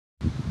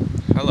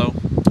Hello,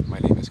 my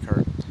name is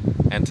Kurt,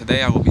 and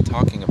today I will be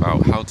talking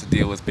about how to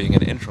deal with being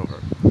an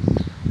introvert.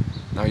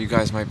 Now, you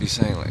guys might be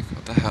saying, like,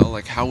 what the hell?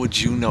 Like, how would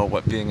you know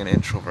what being an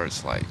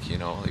introvert's like?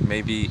 Like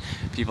maybe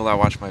people that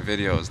watch my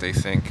videos, they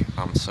think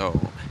I'm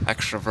so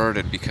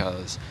extroverted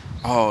because,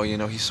 oh,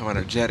 he's so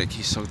energetic,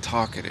 he's so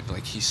talkative,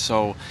 like,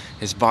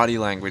 his body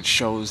language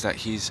shows that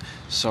he's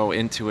so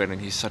into it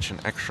and he's such an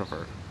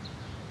extrovert.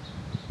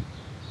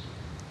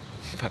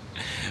 but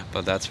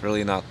but that's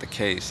really not the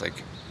case.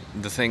 Like,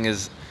 the thing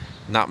is,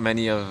 not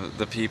many of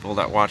the people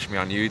that watch me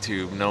on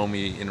YouTube know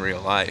me in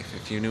real life.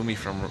 If you knew me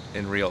from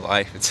in real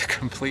life, it's a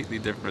completely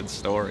different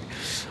story.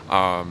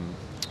 um,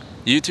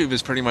 YouTube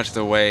is pretty much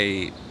the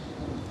way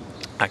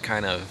I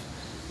kind of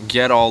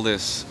get all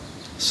this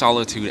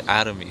solitude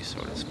out of me,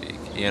 so to speak.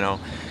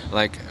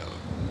 Like,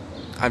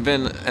 I've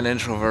been an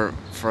introvert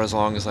for as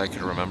long as I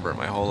could remember,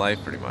 my whole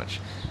life pretty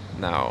much.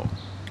 Now,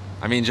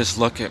 I mean, just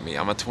look at me.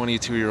 I'm a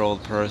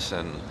 22-year-old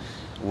person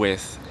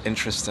with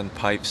interest in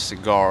pipes,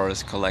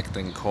 cigars,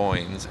 collecting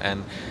coins,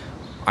 and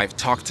I've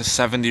talked to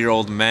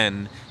 70-year-old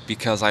men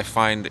because I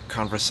find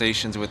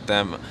conversations with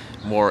them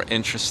more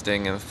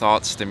interesting and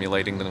thought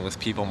stimulating than with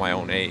people my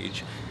own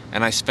age.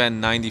 And I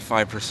spend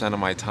 95% of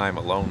my time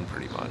alone,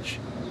 pretty much.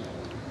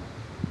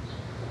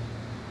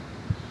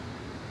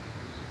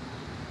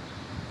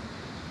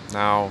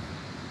 Now,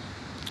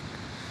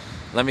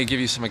 let me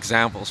give you some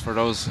examples for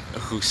those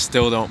who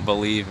still don't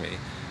believe me.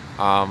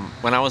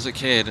 When I was a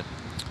kid,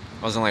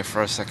 I was in like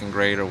first, second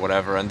grade or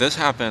whatever, and this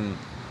happened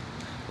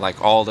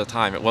like all the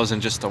time. It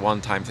wasn't just a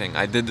one-time thing.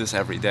 I did this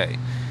every day.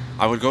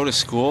 I would go to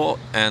school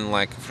and,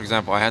 like, for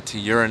example, I had to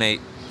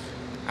urinate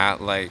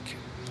at like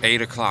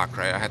 8 o'clock,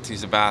 right? I had to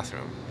use the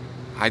bathroom.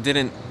 I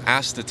didn't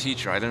ask the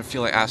teacher. I didn't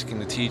feel like asking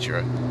the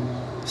teacher.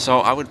 So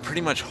I would pretty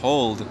much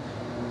hold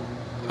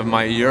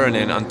my urine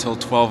in until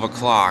 12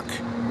 o'clock,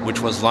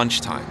 which was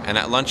lunchtime. And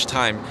at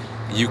lunchtime,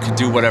 you could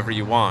do whatever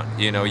you want.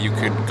 You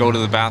could go to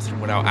the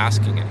bathroom without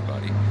asking anybody.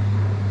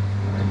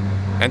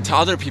 And to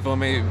other people, it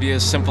may be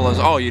as simple as,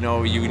 oh, you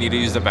need to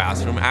use the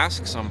bathroom,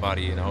 ask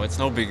somebody, it's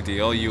no big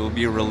deal. You'll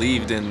be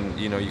relieved and,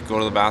 you go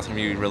to the bathroom,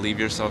 you relieve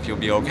yourself, you'll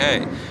be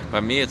okay.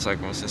 But me, it's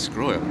like, well,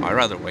 screw it. I'd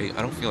rather wait.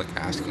 I don't feel like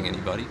asking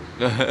anybody.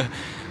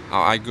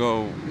 I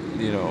go,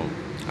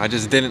 I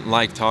just didn't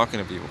like talking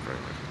to people very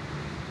much.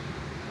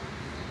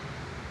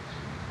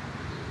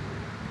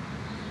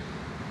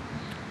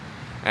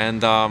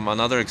 And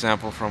another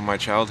example from my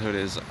childhood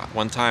is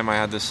one time I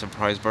had this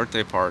surprise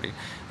birthday party.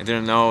 I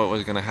didn't know it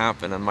was going to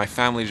happen, and my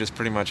family just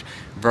pretty much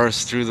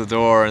burst through the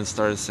door and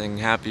started saying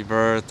happy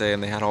birthday,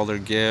 and they had all their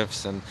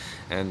gifts, and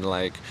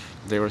like,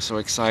 they were so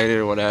excited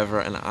or whatever.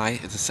 And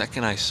the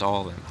second I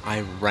saw them,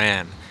 I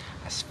ran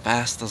as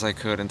fast as I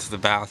could into the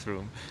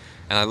bathroom,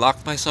 and I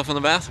locked myself in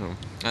the bathroom.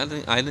 I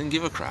didn't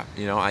give a crap.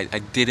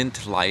 I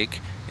didn't like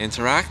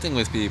interacting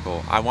with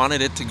people. I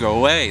wanted it to go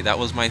away. That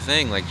was my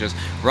thing. Like, just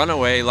run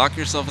away, lock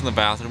yourself in the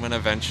bathroom, and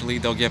eventually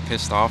they'll get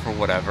pissed off or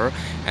whatever,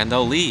 and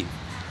they'll leave.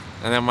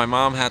 And then my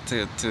mom had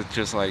to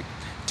just like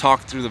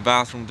talk through the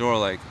bathroom door,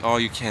 like, oh,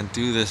 you can't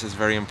do this, it's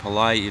very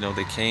impolite,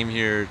 they came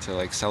here to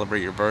like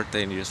celebrate your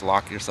birthday and you just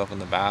lock yourself in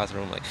the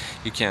bathroom, like,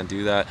 you can't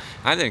do that.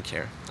 I didn't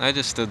care. I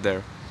just stood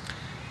there.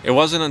 It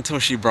wasn't until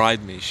she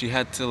bribed me. She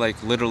had to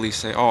like literally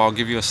say, oh, I'll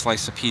give you a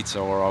slice of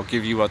pizza, or I'll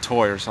give you a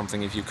toy or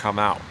something if you come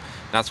out.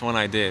 That's when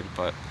I did.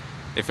 But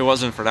if it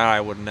wasn't for that, I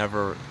would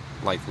never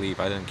like leave.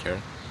 I didn't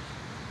care.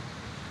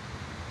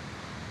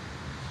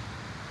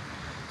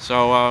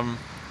 So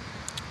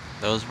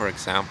those were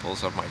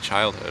examples of my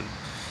childhood.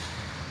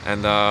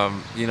 And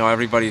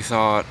everybody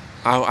thought,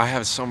 I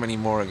have so many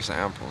more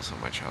examples of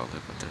my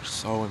childhood, but they're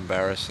so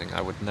embarrassing.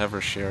 I would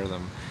never share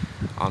them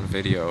on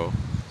video.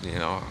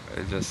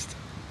 It just,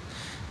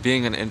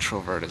 being an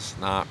introvert is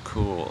not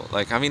cool.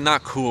 Like, I mean,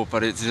 not cool,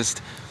 but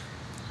it's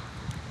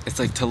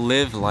like, to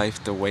live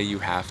life the way you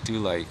have to.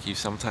 Like, you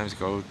sometimes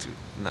go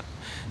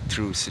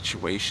through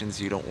situations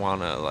you don't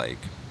want to, like,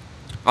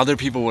 other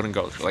people wouldn't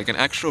go through. Like, an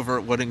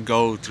extrovert wouldn't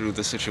go through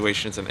the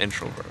situations an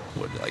introvert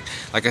would.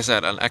 Like I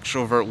said, an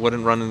extrovert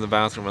wouldn't run in the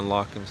bathroom and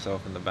lock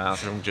himself in the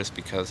bathroom just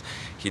because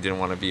he didn't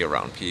want to be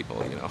around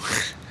people.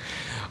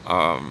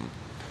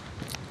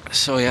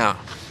 So yeah,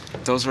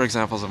 those were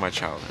examples of my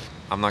childhood.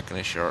 I'm not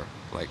gonna share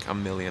like a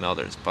million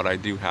others, but I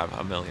do have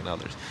a million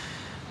others.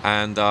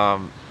 And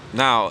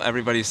now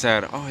everybody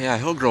said, oh yeah,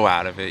 he'll grow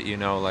out of it,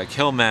 like,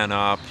 he'll man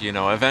up,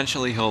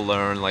 eventually he'll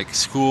learn, like,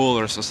 school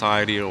or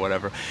society or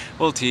whatever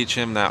will teach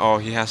him that, oh,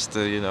 he has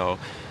to,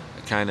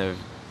 kind of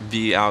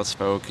be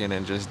outspoken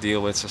and just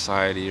deal with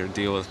society or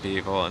deal with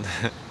people. And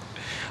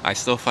I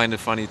still find it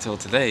funny till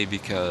today,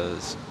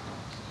 because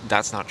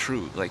that's not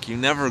true. Like, you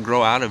never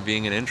grow out of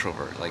being an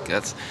introvert. Like,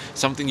 that's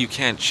something you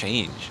can't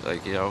change.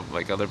 Like,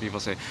 like other people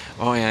say,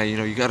 oh yeah,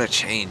 you gotta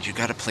change, you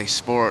gotta play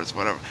sports,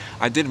 whatever.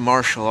 I did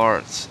martial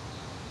arts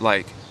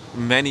like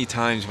many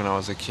times when I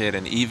was a kid,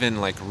 and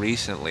even like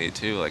recently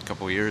too, like a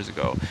couple years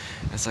ago.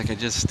 It's like,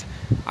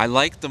 I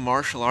liked the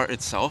martial art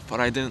itself, but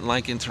I didn't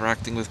like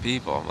interacting with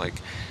people. I'm like,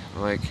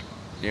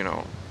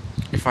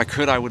 if I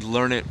could, I would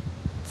learn it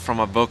from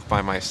a book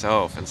by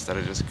myself instead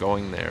of just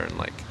going there and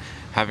like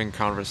having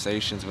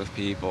conversations with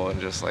people,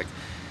 and just like,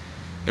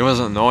 it was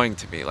annoying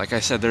to me. Like I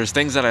said, there's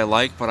things that I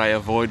like, but I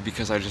avoid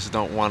because I just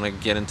don't want to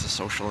get into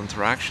social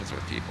interactions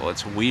with people.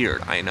 It's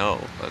weird, I know,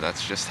 but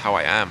that's just how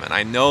I am. And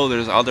I know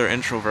there's other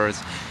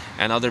introverts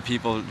and other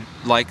people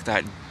like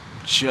that,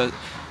 just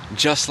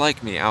just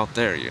like me out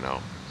there, you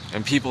know.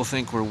 And people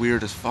think we're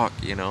weird as fuck,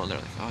 you know. They're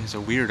like, oh, he's a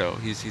weirdo.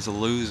 He's a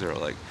loser.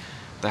 Like,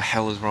 the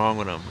hell is wrong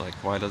with him? Like,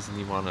 why doesn't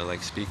he want to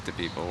like speak to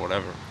people,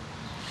 whatever?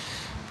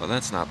 But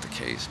that's not the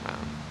case, man.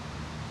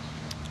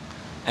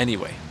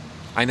 Anyway,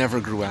 I never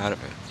grew out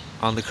of it.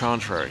 On the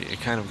contrary,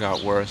 it kind of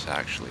got worse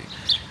actually.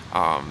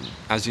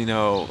 As you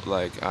know,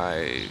 like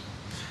I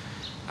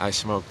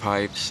smoke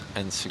pipes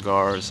and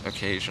cigars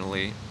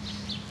occasionally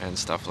and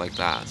stuff like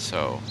that.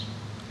 So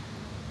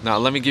now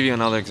let me give you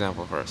another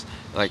example first.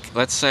 Like,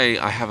 let's say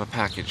I have a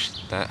package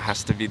that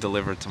has to be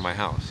delivered to my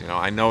house. You know,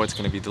 I know it's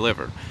going to be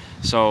delivered.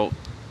 So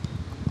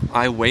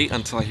I wait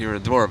until I hear a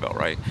doorbell,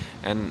 right?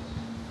 And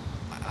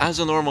as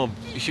a normal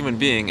human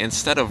being,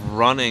 instead of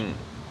running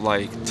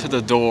like to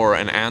the door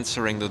and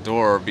answering the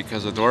door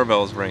because the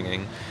doorbell is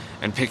ringing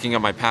and picking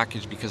up my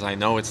package because I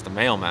know it's the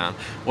mailman,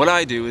 what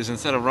I do is,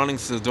 instead of running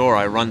to the door,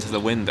 I run to the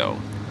window.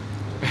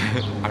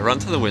 I run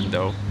to the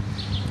window,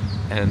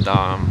 and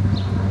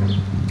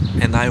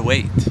I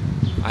wait.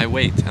 I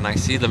wait, and I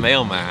see the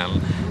mailman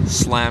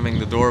slamming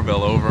the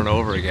doorbell over and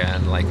over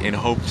again, like in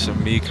hopes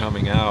of me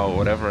coming out,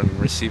 whatever, and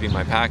receiving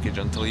my package,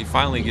 until he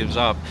finally gives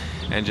up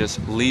and just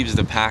leaves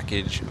the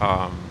package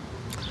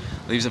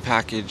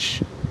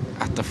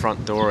at the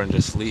front door and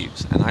just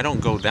leaves. And I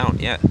don't go down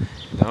yet.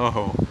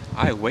 No,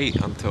 I wait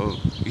until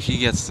he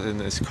gets in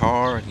his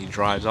car and he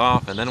drives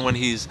off, and then when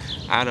he's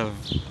out of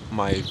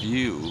my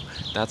view,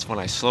 that's when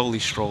I slowly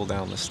stroll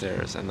down the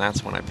stairs, and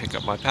that's when I pick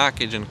up my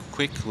package and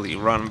quickly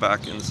run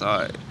back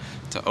inside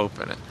to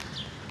open it.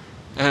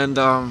 And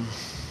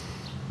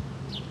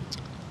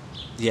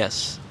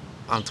yes,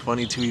 I'm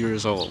 22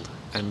 years old,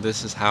 and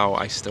this is how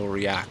I still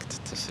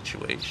react to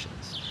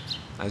situations.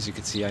 As you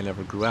can see, I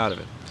never grew out of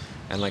it.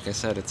 And like I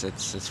said,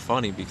 it's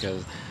funny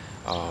because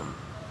um,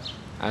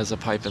 as a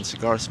pipe and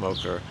cigar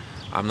smoker,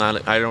 I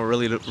don't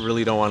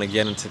really don't want to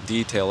get into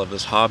detail of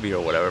this hobby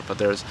or whatever, but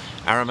there's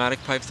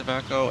aromatic pipe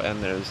tobacco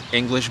and there's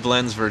English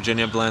blends,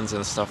 Virginia blends,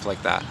 and stuff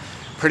like that.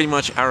 Pretty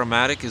much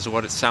aromatic is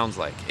what it sounds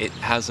like. It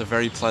has a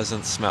very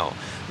pleasant smell.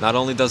 Not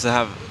only does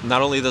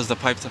the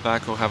pipe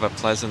tobacco have a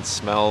pleasant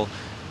smell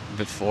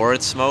before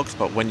it's smoked,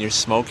 but when you're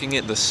smoking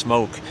it, the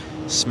smoke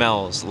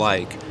smells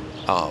like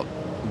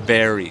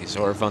berries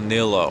or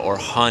vanilla or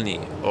honey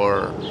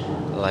or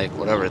like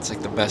whatever. It's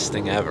like the best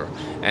thing ever.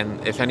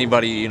 And if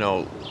anybody, you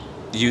know,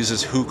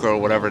 uses hookah or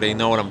whatever, they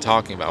know what I'm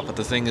talking about. But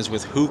the thing is,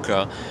 with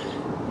hookah,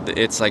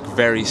 it's like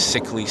very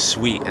sickly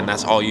sweet, and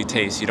that's all you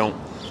taste. You don't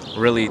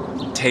really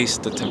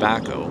taste the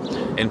tobacco.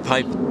 In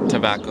pipe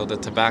tobacco, the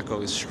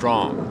tobacco is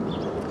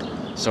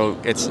strong, so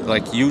it's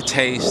like you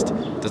taste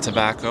the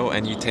tobacco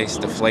and you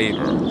taste the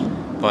flavor,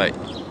 but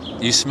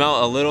you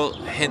smell a little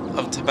hint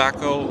of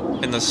tobacco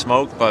in the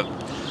smoke, but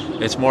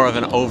it's more of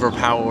an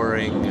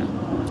overpowering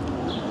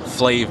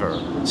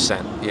flavor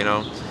scent, you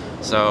know.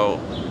 So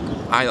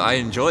I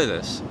enjoy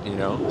this, you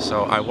know.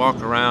 So I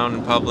walk around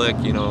in public,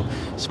 you know,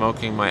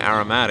 smoking my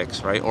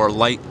aromatics, right? Or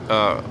light,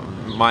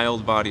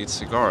 mild-bodied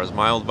cigars.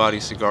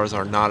 Mild-bodied cigars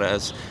are not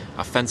as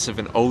offensive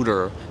in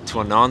odor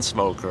to a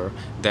non-smoker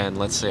than,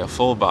 let's say, a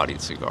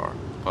full-bodied cigar.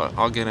 But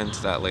I'll get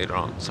into that later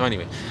on. So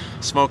anyway,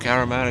 smoke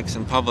aromatics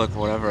in public,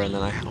 whatever, and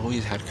then I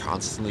always had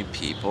constantly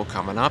people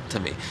coming up to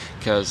me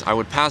because I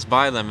would pass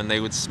by them and they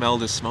would smell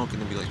this smoke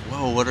and they'd be like,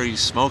 "Whoa, what are you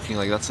smoking?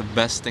 Like, that's the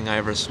best thing I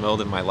ever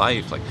smelled in my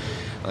life. Like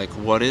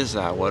what is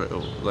that? What,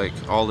 like,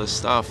 all this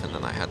stuff?" And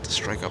then I had to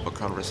strike up a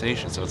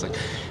conversation. So it's like,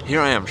 here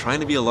I am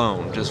trying to be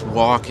alone, just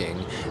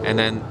walking, and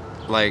then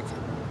like,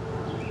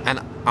 and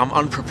I'm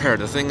unprepared.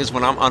 The thing is,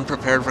 when I'm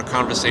unprepared for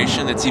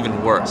conversation, it's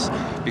even worse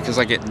because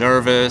I get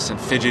nervous and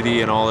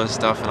fidgety and all this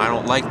stuff, and I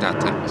don't like that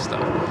type of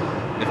stuff.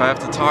 If I have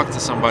to talk to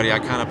somebody, I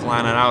kind of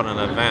plan it out in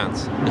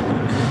advance.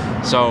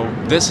 So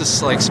this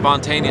is like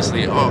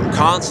spontaneously,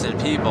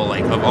 constant people,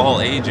 like of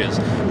all ages,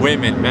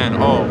 women, men,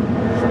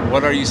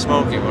 what are you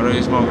smoking? What are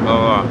you smoking?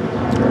 Blah, blah,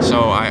 blah.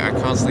 So I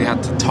constantly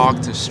had to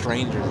talk to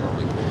strangers. I'm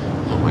like,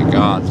 oh my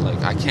God,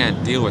 like I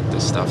can't deal with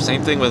this stuff.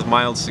 Same thing with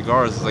mild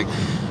cigars. It's like,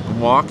 I'm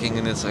walking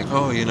and it's like,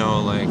 you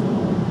know, like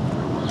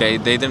they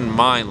didn't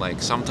mind.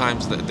 Like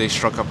sometimes they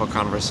struck up a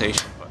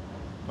conversation,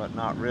 but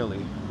not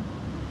really.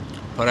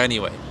 But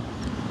anyway,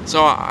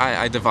 so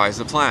I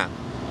devised a plan.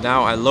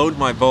 Now I load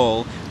my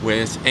bowl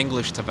with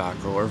English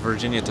tobacco or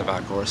Virginia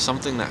tobacco or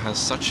something that has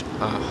such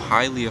a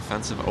highly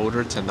offensive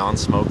odor to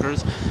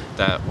non-smokers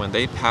that when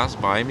they pass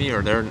by me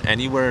or they're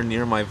anywhere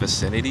near my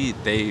vicinity,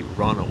 they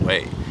run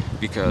away,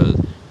 because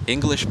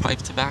English pipe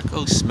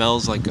tobacco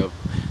smells like a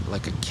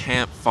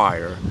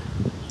campfire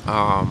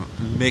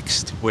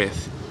mixed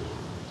with,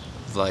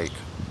 like,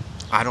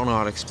 I don't know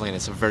how to explain it.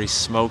 It's a very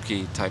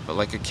smoky type of,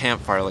 like a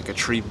campfire, like a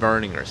tree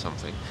burning or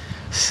something.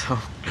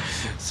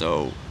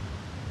 So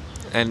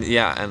And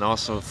yeah, and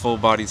also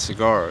full-bodied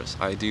cigars.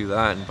 I do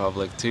that in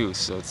public too.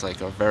 So it's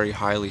like a very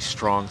highly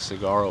strong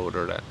cigar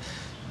odor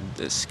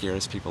that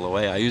scares people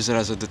away. I use it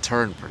as a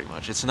deterrent pretty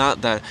much. It's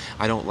not that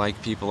I don't like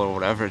people or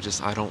whatever,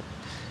 just I'm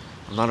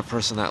not a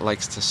person that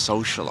likes to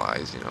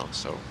socialize, you know.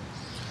 So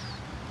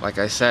like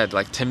I said,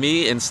 like to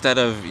me, instead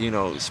of,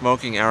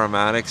 smoking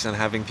aromatics and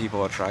having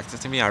people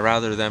attracted to me, I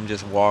rather them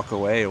just walk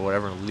away or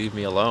whatever and leave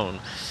me alone.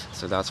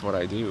 So that's what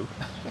I do.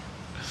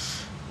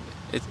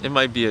 It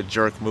might be a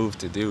jerk move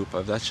to do,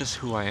 but that's just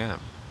who I am.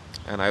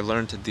 And I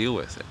learned to deal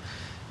with it.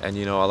 And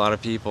a lot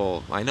of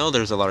people, I know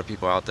there's a lot of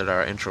people out there that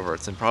are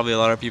introverts, and probably a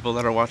lot of people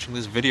that are watching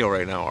this video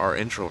right now are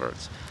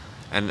introverts.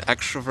 And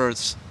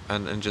extroverts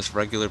and just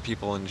regular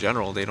people in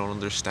general, they don't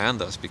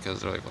understand us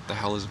because they're like, what the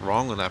hell is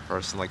wrong with that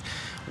person? Like,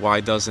 why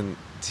doesn't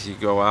he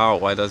go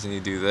out? Why doesn't he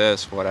do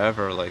this?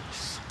 Whatever. Like,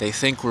 they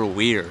think we're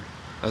weird.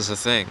 That's the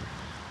thing.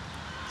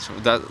 So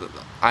that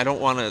I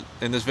don't want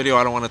to in this video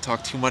I don't want to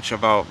talk too much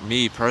about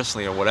me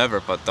personally or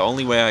whatever, but the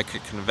only way I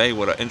could convey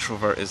what an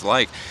introvert is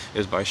like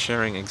is by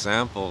sharing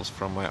examples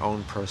from my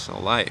own personal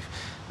life.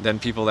 Then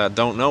people that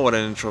don't know what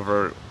an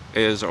introvert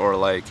is, or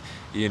like,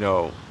 you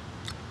know,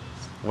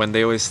 when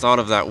they always thought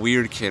of that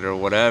weird kid or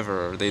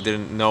whatever, or they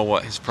didn't know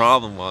what his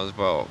problem was,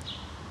 well,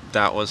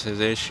 that was his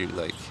issue.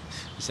 Like,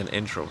 he's an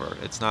introvert.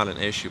 It's not an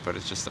issue, but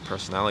it's just a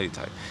personality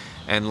type.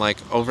 And like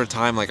over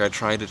time, like I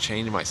tried to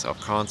change myself,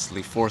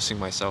 constantly forcing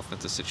myself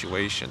into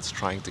situations,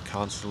 trying to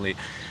constantly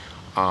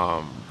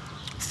um,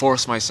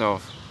 force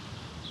myself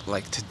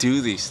like to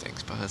do these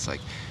things. But it's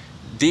like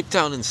deep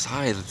down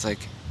inside, it's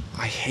like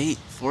I hate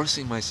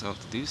forcing myself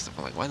to do stuff.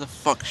 I'm like, why the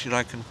fuck should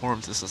I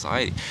conform to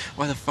society?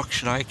 Why the fuck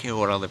should I care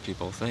what other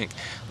people think?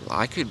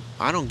 I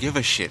don't give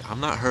a shit. I'm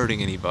not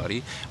hurting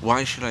anybody.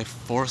 Why should I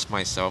force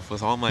myself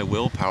with all my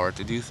willpower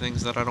to do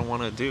things that I don't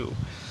want to do?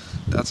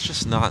 That's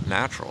just not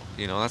natural.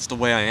 That's the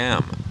way I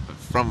am.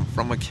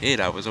 From a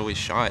kid, I was always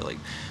shy. Like,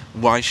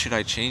 why should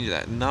I change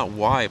that? Not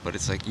why, but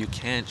it's like you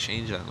can't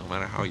change that no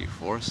matter how you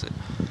force it.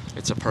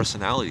 It's a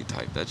personality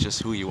type. That's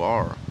just who you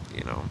are.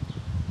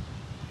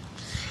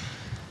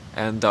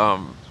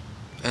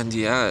 And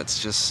yeah,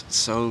 it's just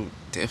so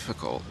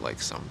difficult,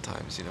 like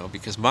sometimes,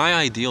 because my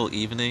ideal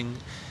evening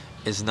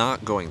is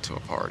not going to a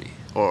party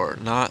or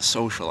not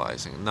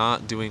socializing,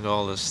 not doing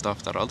all this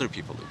stuff that other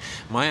people do.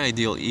 My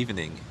ideal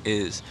evening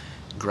is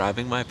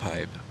grabbing my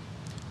pipe,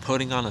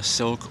 putting on a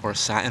silk or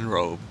satin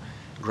robe,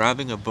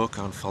 grabbing a book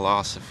on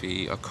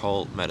philosophy,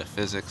 occult,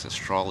 metaphysics,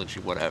 astrology,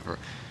 whatever,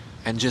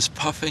 and just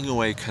puffing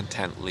away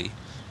contently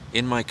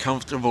in my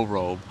comfortable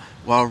robe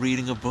while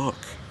reading a book.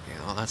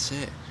 That's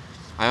it.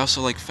 I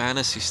also like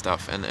fantasy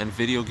stuff and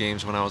video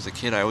games. When I was a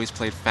kid, I always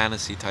played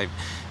fantasy type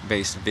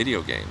based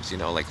video games,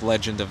 like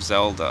Legend of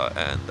Zelda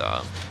and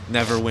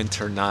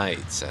Neverwinter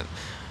Nights and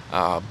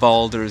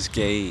Baldur's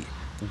Gate,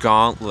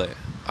 Gauntlet,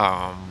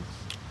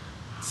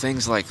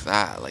 things like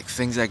that, like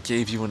things that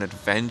gave you an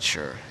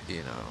adventure.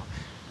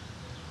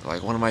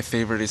 Like one of my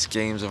favorite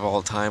games of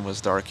all time was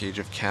Dark Age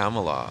of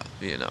Camelot.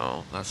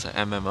 That's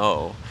an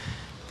MMO,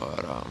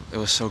 but it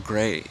was so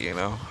great.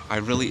 I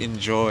really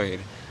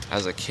enjoyed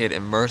as a kid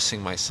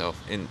immersing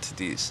myself into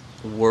these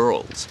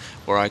worlds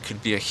where I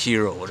could be a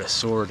hero with a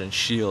sword and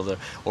shield,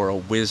 or a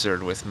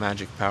wizard with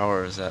magic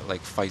powers that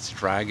like fights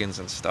dragons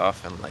and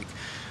stuff, and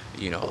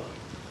you know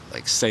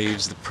like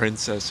saves the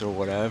princess or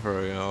whatever.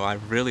 I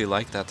really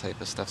like that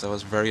type of stuff. That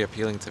was very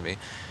appealing to me.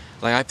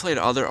 Like, I played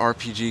other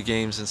RPG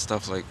games and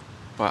stuff, like,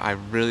 but I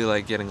really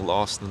like getting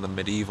lost in the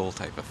medieval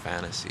type of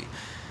fantasy.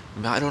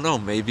 I don't know,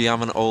 maybe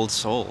I'm an old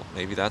soul.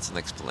 Maybe that's an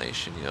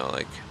explanation.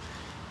 Like,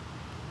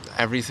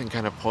 everything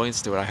kind of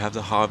points to it. I have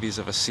the hobbies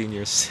of a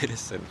senior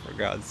citizen, for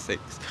God's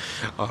sakes.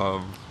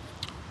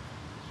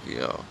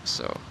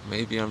 So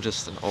maybe I'm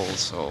just an old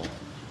soul.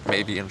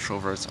 Maybe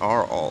introverts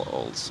are all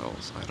old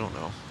souls. I don't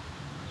know.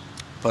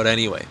 But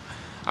anyway,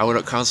 I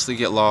would constantly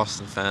get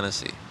lost in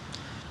fantasy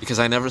because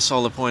I never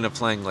saw the point of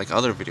playing like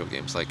other video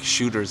games, like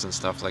shooters and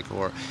stuff, like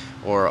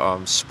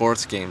or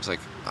sports games. Like,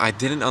 I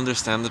didn't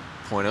understand the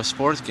point of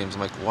sports games.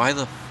 I'm like, why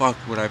the fuck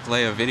would I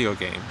play a video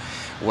game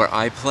where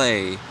I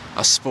play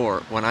a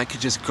sport when I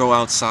could just go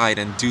outside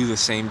and do the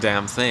same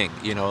damn thing?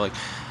 Like,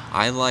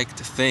 I liked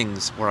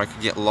things where I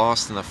could get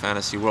lost in the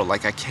fantasy world.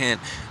 Like, I can't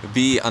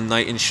be a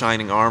knight in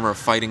shining armor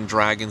fighting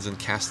dragons and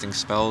casting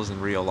spells in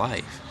real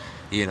life.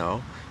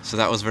 So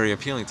that was very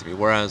appealing to me.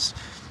 Whereas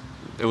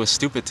it was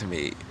stupid to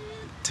me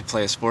to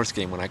play a sports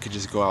game when I could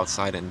just go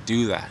outside and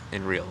do that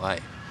in real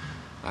life.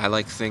 I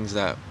like things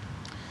that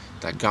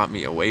got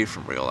me away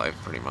from real life,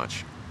 pretty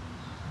much.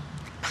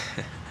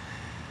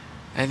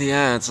 And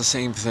yeah, it's the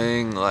same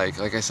thing. Like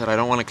I said, I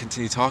don't want to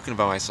continue talking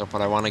about myself,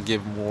 but I want to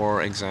give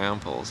more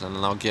examples, and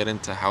then I'll get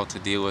into how to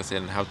deal with it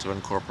and how to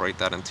incorporate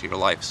that into your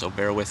life. So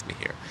bear with me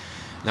here.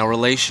 Now,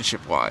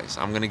 relationship-wise,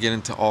 I'm going to get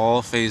into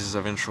all phases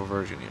of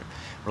introversion here.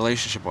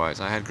 Relationship-wise,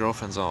 I had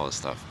girlfriends and all this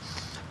stuff.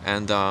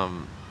 And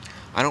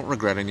I don't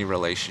regret any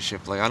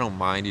relationship. Like, I don't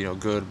mind,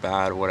 good,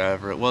 bad,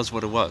 whatever. It was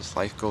what it was.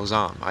 Life goes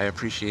on. I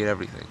appreciate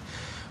everything.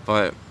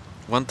 But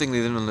one thing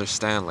they didn't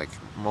understand, like,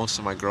 most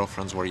of my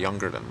girlfriends were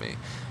younger than me.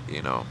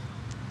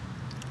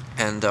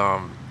 And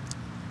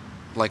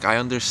like, I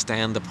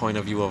understand the point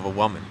of view of a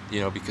woman,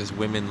 because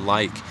women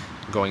like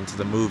going to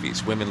the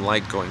movies, women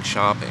like going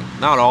shopping.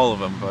 Not all of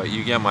them, but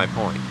you get my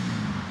point.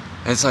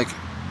 And it's like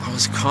I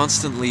was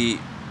constantly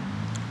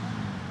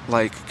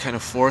like kind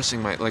of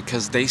forcing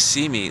because they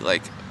see me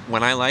like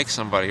when I like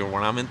somebody or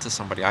when I'm into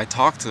somebody, I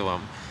talk to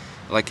them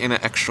like in an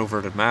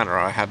extroverted manner.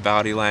 I have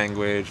body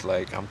language,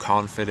 like I'm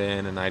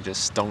confident, and I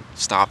just don't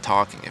stop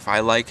talking. If I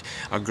like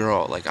a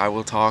girl, like I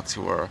will talk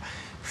to her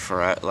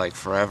for like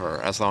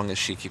forever, as long as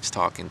she keeps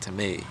talking to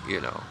me.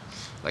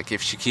 Like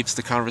if she keeps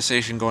the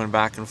conversation going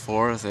back and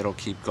forth, it'll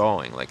keep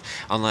going. Like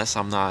unless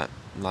I'm not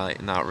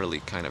really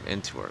kind of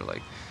into her.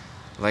 Like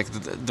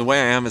the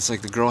way I am, it's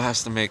like the girl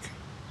has to make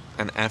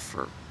an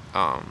effort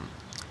um,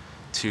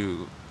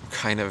 to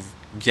kind of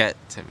get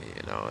to me.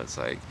 It's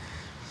like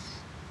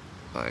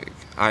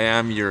I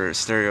am your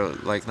stereo,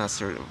 like not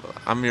stereo.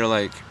 I'm your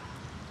like,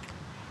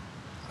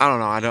 I don't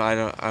know. I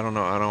don't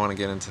know. I don't want to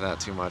get into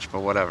that too much,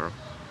 but whatever.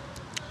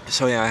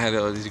 So yeah, I had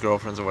these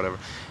girlfriends or whatever,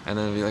 and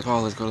then it'd be like,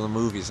 oh, let's go to the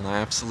movies, and I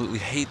absolutely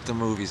hate the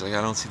movies. Like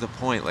I don't see the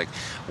point. Like,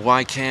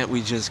 why can't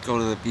we just go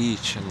to the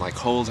beach and like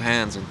hold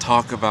hands and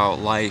talk about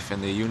life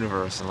and the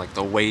universe and like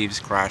the waves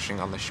crashing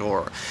on the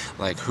shore?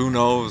 Like, who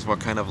knows what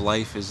kind of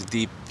life is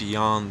deep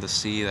beyond the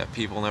sea that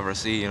people never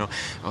see?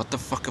 What the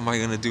fuck am I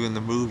gonna do in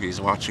the movies?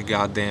 Watch a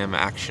goddamn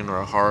action or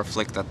a horror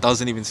flick that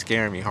doesn't even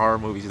scare me. Horror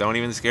movies don't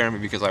even scare me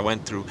because I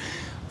went through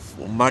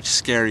much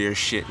scarier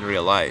shit in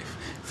real life,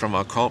 from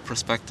a cult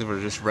perspective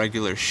or just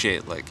regular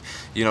shit. Like,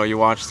 you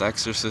watch The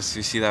Exorcist,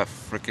 you see that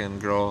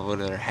freaking girl with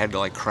her head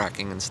like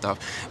cracking and stuff.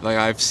 Like,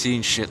 I've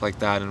seen shit like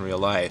that in real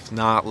life.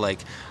 Not like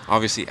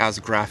obviously as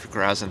graphic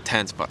or as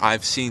intense, but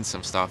I've seen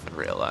some stuff in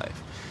real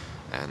life.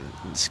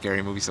 And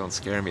scary movies don't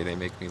scare me, they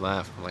make me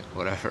laugh. I'm like,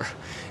 whatever.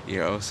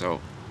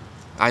 So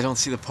I don't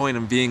see the point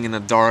in being in a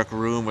dark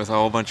room with a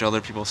whole bunch of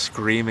other people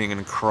screaming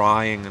and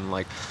crying and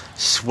like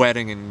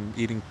sweating and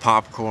eating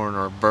popcorn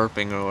or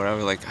burping or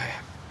whatever. Like, I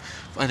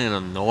find it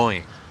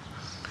annoying.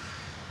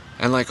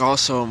 And like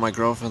also my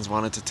girlfriends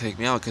wanted to take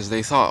me out because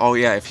they thought, oh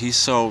yeah, if he's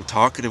so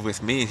talkative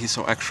with me, he's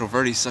so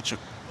extrovert, he's such a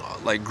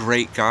like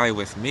great guy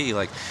with me,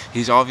 like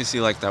he's obviously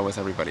like that with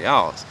everybody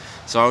else.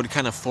 So I would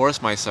kind of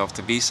force myself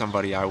to be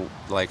somebody I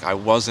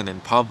wasn't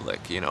in public.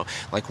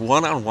 Like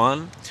one on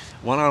one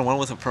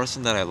with a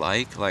person that I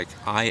like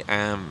I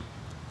am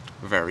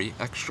very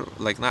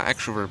like not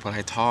extrovert, but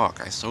I talk,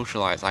 I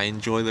socialize, I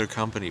enjoy their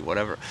company,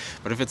 whatever.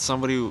 But if it's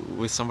somebody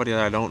that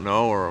I don't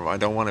know or I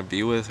don't want to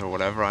be with or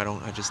whatever,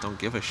 I just don't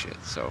give a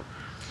shit. So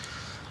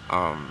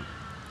um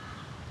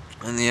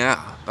and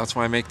yeah, that's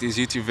why I make these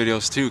YouTube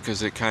videos too,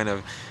 because it kind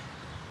of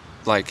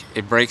like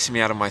it breaks me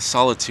out of my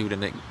solitude,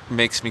 and it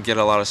makes me get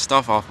a lot of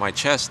stuff off my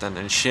chest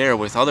and share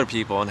with other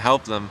people and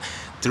help them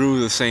through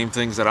the same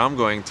things that I'm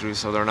going through,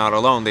 so they're not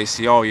alone. They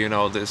see,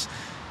 oh, this,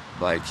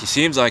 like, he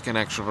seems like an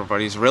extrovert, but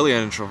he's really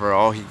an introvert.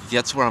 Oh, he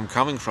gets where I'm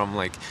coming from.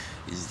 Like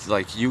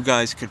you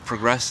guys could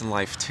progress in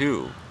life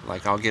too.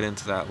 Like, I'll get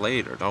into that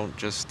later. Don't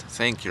just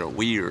think you're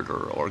weird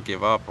or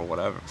give up or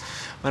whatever.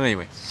 But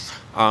anyway,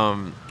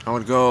 I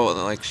would go,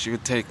 like, she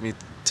would take me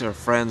to her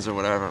friends or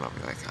whatever, and I'd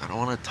be like, I don't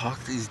want to talk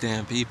to these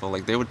damn people.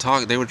 Like, they would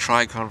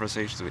try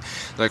conversations with me.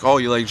 Like, oh,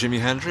 you like Jimi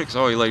Hendrix?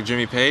 Oh, you like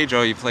Jimmy Page?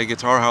 Oh, you play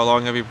guitar? How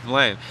long have you been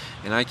playing?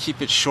 And I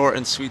keep it short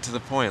and sweet to the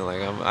point.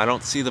 Like, I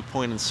don't see the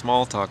point in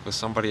small talk with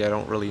somebody I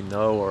don't really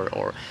know,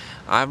 or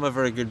I'm a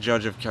very good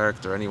judge of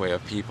character anyway,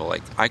 of people.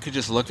 Like, I could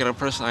just look at a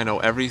person, I know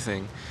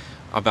everything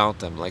about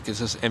them. Like, it's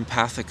this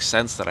empathic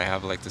sense that I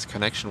have, like this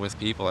connection with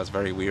people that's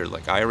very weird.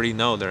 Like, I already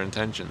know their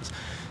intentions.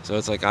 So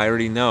it's like I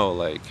already know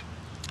like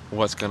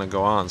what's gonna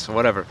go on. So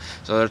whatever.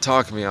 So they're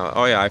talking to me,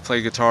 oh yeah, I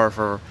played guitar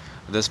for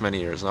this many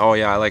years. Oh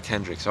yeah, I like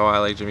Hendrix. Oh, I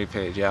like Jimmy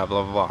Page. Yeah,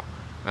 blah blah blah.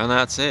 And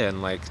that's it.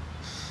 And like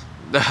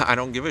I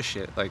don't give a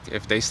shit. Like,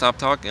 if they stop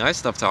talking, I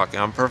stop talking.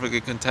 I'm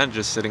perfectly content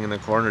just sitting in the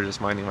corner, just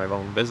minding my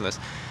own business.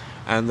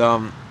 And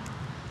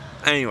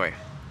anyway,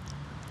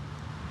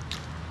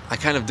 I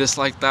kind of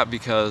dislike that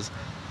because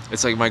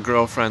it's like my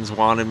girlfriends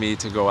wanted me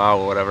to go out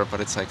or whatever, but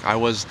it's like I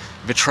was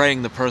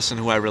betraying the person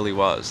who I really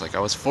was. Like, I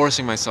was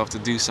forcing myself to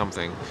do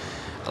something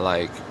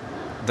like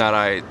that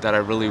I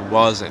really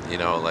wasn't.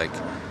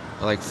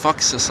 Like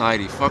fuck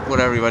society, fuck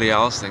what everybody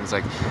else thinks.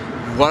 Like,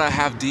 what I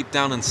have deep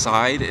down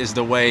inside is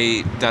the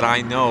way that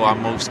I know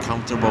I'm most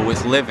comfortable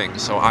with living.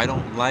 So I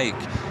don't like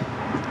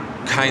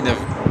kind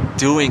of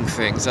doing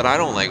things that I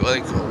don't like.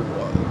 Like,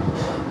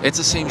 it's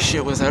the same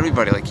shit with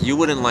everybody. Like, you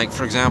wouldn't like,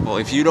 for example,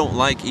 if you don't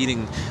like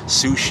eating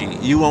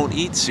sushi, you won't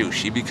eat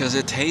sushi because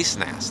it tastes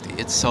nasty.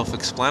 It's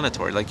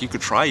self-explanatory. Like, you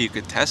could try, you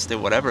could test it,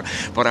 whatever,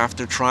 but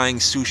after trying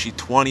sushi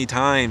 20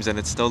 times and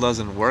it still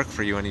doesn't work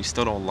for you and you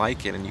still don't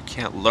like it and you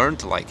can't learn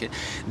to like it,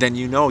 then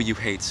you know you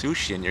hate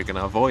sushi and you're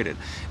gonna avoid it.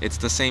 It's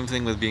the same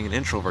thing with being an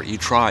introvert. You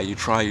try, you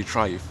try, you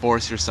try, you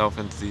force yourself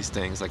into these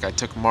things. Like, I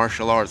took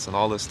martial arts and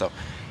all this stuff,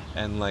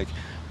 and like,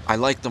 I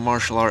liked the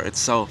martial art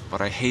itself, but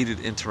I hated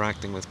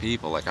interacting with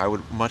people. Like, I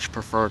would much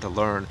prefer to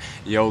learn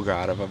yoga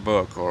out of a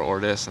book or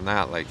this and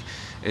that. Like,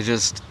 it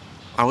just,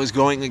 I was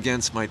going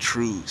against my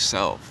true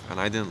self, and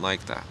I didn't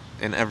like that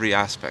in every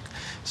aspect.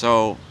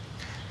 So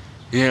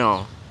you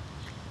know,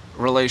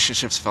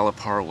 relationships fell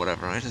apart,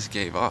 whatever. I just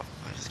gave up.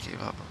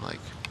 I'm like,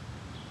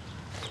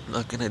 I'm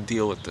not gonna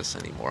deal with this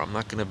anymore. I'm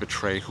not gonna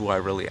betray who I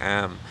really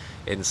am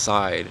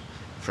inside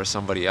for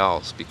somebody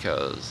else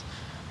because,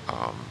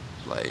 um,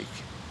 like,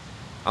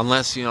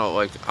 unless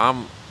like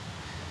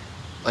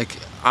like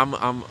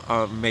I'm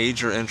a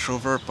major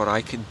introvert, but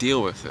I could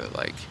deal with it.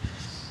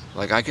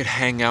 Like I could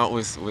hang out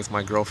with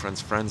my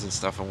girlfriend's friends and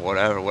stuff and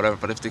whatever.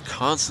 But if they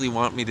constantly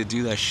want me to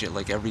do that shit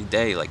like every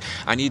day, like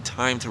I need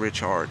time to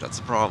recharge. That's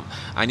the problem.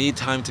 I need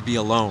time to be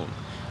alone.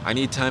 I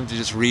need time to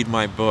just read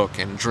my book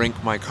and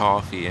drink my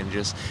coffee and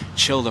just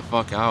chill the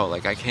fuck out.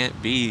 Like I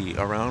can't be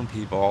around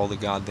people all the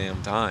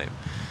goddamn time,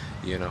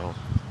 you know.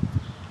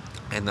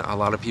 And a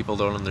lot of people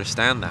don't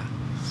understand that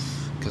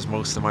because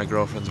most of my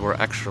girlfriends were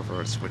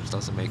extroverts, which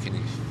doesn't make any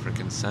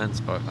freaking sense,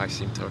 but I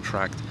seem to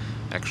attract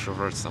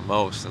extroverts the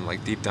most. And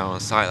like deep down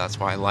inside, that's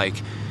why I like,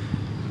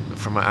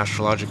 from an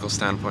astrological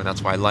standpoint,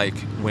 that's why I like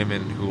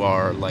women who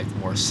are like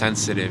more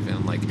sensitive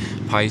and like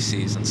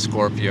Pisces and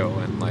Scorpio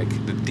and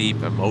like the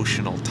deep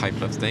emotional type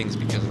of things,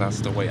 because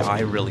that's the way I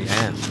really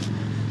am,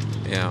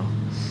 you know.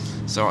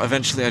 So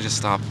eventually I just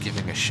stopped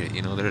giving a shit,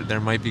 you know. There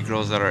might be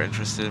girls that are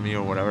interested in me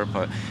or whatever,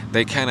 but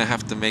they kind of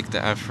have to make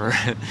the effort.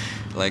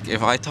 Like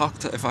if I talk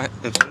to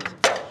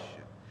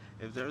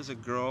if there's a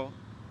girl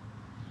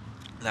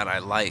that I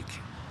like,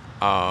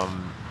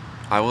 um,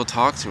 I will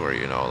talk to her,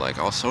 you know, like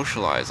I'll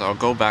socialize, I'll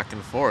go back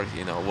and forth,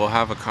 you know, we'll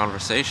have a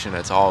conversation,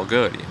 it's all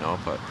good, you know,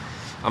 but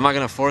I'm not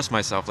gonna force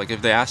myself. Like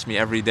if they ask me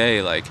every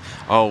day, like,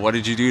 oh, what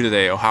did you do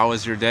today? Oh, how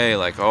was your day?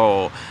 Like,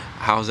 oh,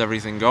 how's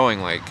everything going?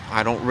 Like,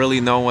 I don't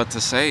really know what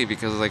to say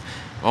because like,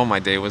 oh, my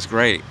day was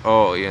great.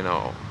 Oh, you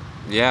know,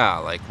 yeah,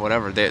 like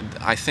whatever.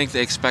 I think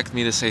they expect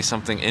me to say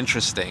something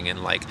interesting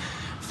and like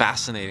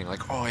fascinating,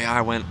 like, oh yeah,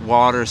 I went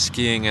water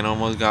skiing and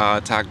almost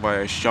got attacked by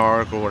a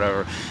shark or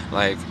whatever.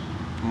 Like,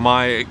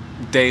 my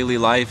daily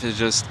life is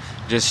just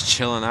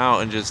chilling out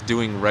and just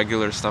doing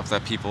regular stuff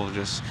that people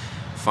just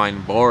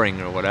find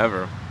boring or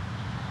whatever.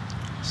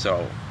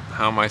 So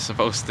how am I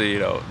supposed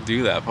to,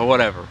 do that? But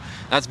whatever.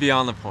 That's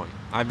beyond the point.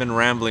 I've been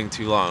rambling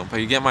too long,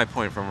 but you get my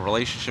point from a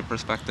relationship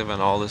perspective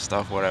and all this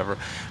stuff, whatever.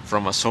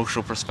 From a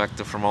social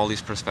perspective, from all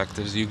these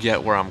perspectives, you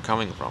get where I'm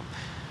coming from.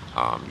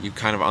 You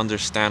kind of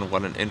understand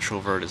what an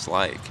introvert is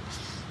like.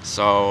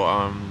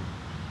 So,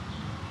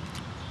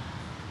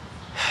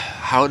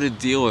 how to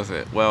deal with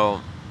it?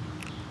 Well,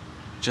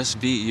 just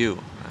be you,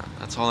 man.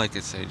 That's all I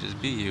could say.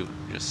 Just be you.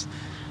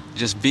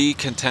 Just be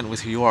content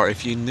with who you are.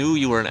 If you knew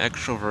you were an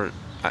extrovert,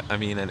 I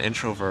mean an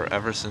introvert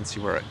ever since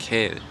you were a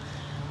kid,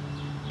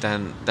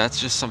 then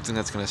that's just something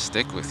that's going to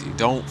stick with you.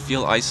 Don't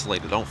feel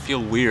isolated. Don't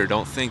feel weird.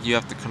 Don't think you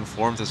have to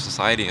conform to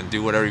society and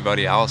do what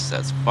everybody else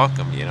says. Fuck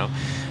them, you know?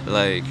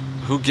 Like,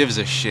 who gives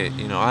a shit,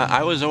 you know?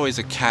 I was always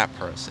a cat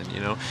person, you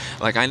know?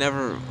 Like, I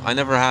never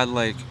had,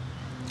 like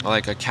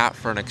a cat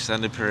for an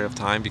extended period of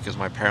time because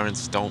my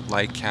parents don't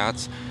like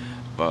cats.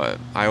 But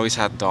I always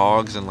had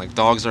dogs, and, like,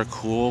 dogs are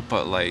cool,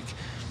 but, like,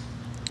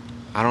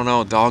 I don't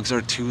know, dogs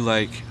are too,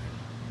 like,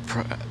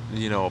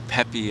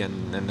 peppy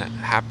and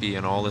happy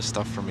and all this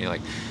stuff for me.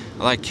 Like,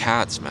 I like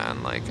cats,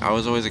 man. Like, I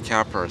was always a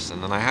cat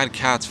person, and I had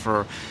cats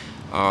for,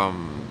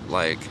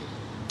 like,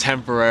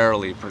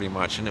 temporarily, pretty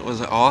much, and it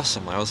was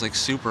awesome. I was like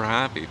super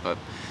happy, but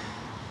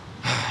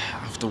I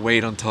have to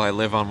wait until I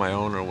live on my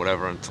own or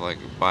whatever until I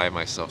can buy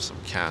myself some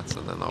cats,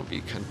 and then I'll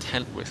be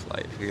content with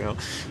life, you know.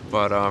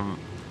 But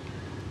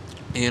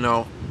you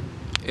know,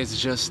 it's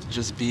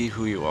just be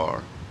who you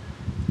are.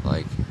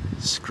 Like,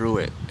 screw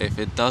it. If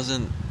it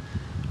doesn't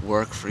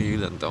work for you,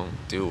 then don't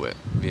do it,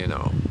 you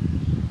know.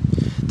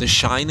 The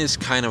shyness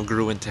kind of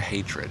grew into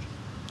hatred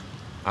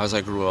as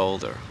I grew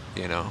older,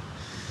 you know.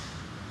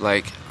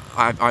 Like,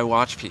 I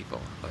watch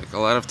people. Like, a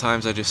lot of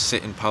times I just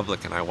sit in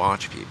public and I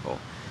watch people.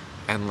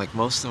 And, like,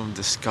 most of them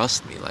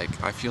disgust me.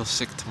 Like, I feel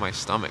sick to my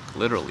stomach,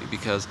 literally,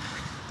 because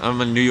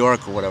I'm in New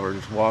York or whatever,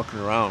 just walking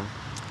around.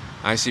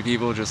 I see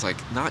people just like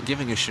not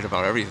giving a shit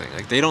about everything.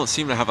 Like, they don't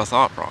seem to have a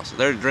thought process.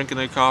 They're drinking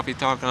their coffee,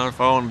 talking on their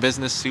phone,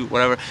 business suit,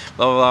 whatever,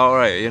 blah blah blah. All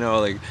right, you know,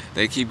 like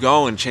they keep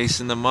going,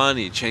 chasing the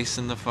money,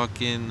 chasing the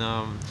fucking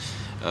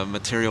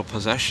material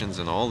possessions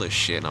and all this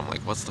shit. And I'm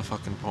like, what's the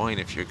fucking point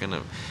if you're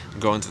gonna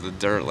go into the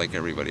dirt like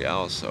everybody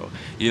else? So,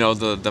 you know,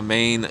 the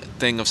main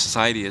thing of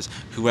society is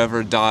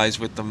whoever dies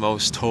with the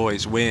most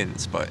toys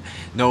wins. But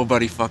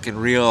nobody fucking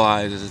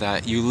realizes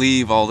that you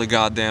leave all the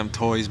goddamn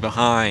toys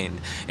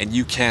behind, and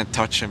you can't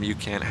touch them, you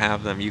can't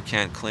have them, you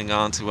can't cling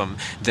on to them.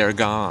 They're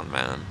gone,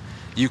 man.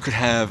 You could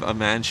have a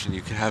mansion,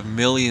 you could have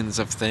millions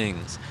of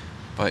things,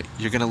 but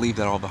you're gonna leave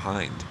that all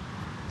behind.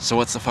 So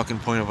what's the fucking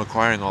point of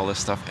acquiring all this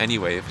stuff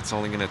anyway if it's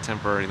only going to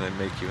temporarily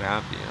make you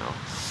happy, you know?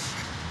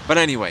 But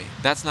anyway,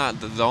 that's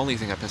not the only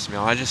thing that pisses me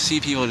off. I just see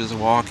people just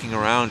walking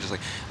around just like,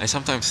 I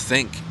sometimes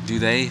think, do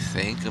they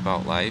think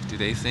about life? Do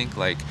they think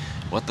like,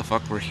 what the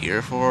fuck we're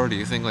here for? Do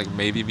you think like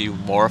maybe be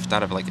morphed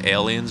out of like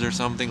aliens or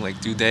something?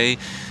 Like, do they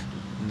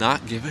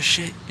not give a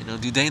shit? You know,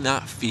 do they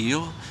not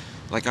feel?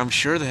 Like, I'm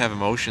sure they have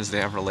emotions, they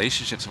have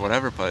relationships,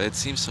 whatever, but it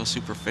seems so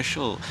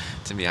superficial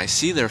to me. I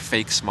see their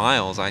fake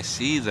smiles, I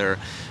see their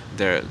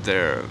their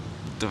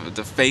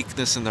the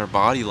fakeness in their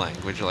body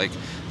language, like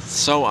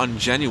so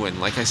ungenuine.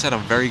 Like I said,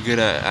 I'm very good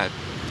at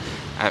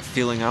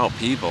feeling out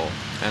people,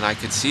 and I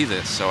could see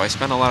this. So I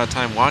spend a lot of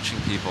time watching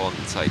people, and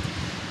it's like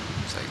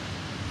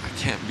I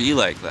can't be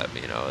like them,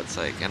 you know. It's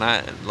like, and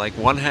I like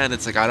one hand,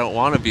 it's like I don't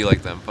want to be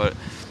like them, but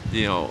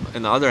you know,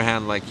 in the other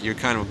hand, like you're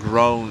kind of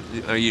grown,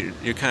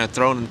 you're kind of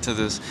thrown into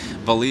this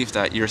belief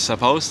that you're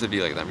supposed to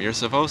be like them. You're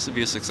supposed to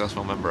be a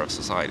successful member of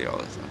society all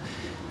the time.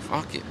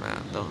 Fuck it,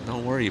 man.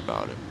 Don't worry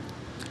about it.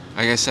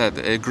 Like I said,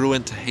 it grew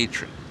into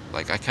hatred.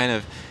 Like I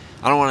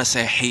don't want to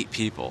say I hate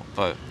people,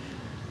 but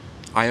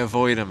I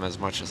avoid them as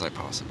much as I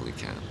possibly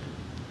can.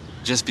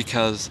 Just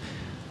because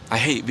I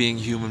hate being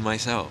human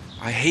myself.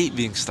 I hate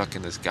being stuck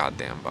in this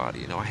goddamn body.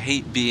 You know, I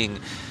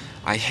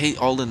hate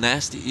all the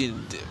nasty.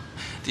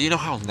 Do you know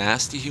how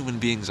nasty human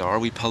beings are?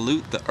 We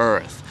pollute the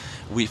earth.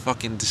 We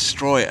fucking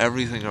destroy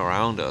everything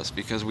around us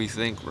because we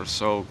think we're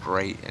so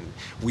great and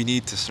we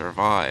need to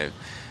survive.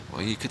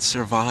 Well, you could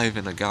survive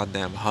in a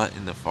goddamn hut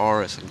in the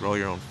forest and grow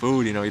your own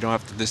food. You know, you don't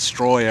have to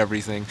destroy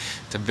everything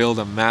to build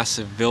a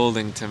massive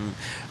building to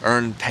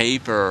earn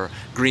paper,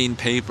 green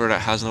paper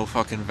that has no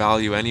fucking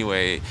value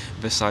anyway,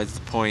 besides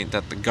the point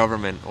that the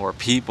government or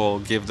people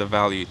give the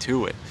value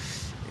to it.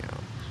 You know,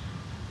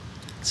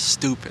 it's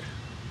stupid.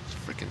 It's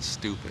freaking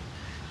stupid.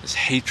 This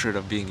hatred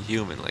of being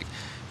human, like,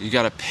 you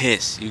gotta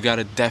piss, you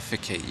gotta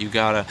defecate,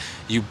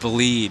 you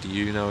bleed,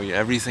 you know,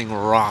 everything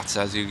rots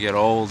as you get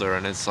older,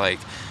 and it's like,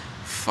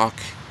 fuck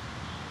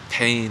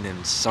pain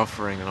and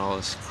suffering and all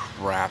this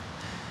crap.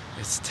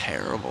 It's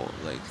terrible.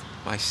 Like,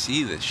 I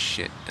see this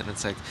shit, and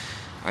it's like,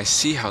 I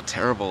see how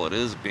terrible it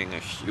is being a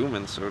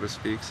human, so to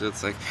speak. So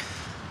it's like,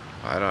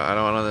 I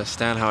don't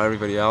understand how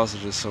everybody else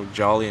is just so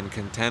jolly and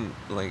content.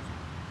 Like,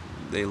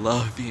 they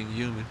love being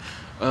human.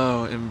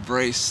 Oh,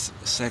 embrace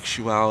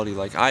sexuality.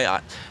 Like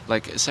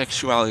like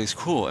sexuality is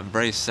cool.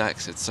 Embrace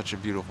sex. It's such a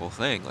beautiful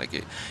thing. Like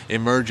it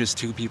merges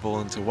two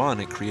people into one.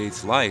 It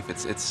creates life.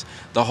 It's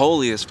the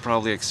holiest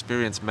probably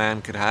experience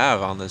man could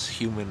have on this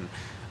human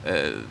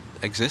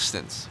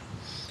existence.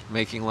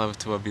 Making love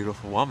to a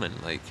beautiful woman.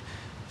 Like,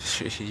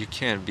 you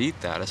can't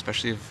beat that.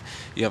 Especially if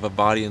you have a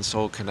body and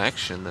soul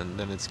connection.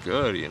 Then it's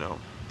good. You know.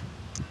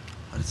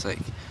 But it's like,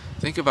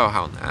 think about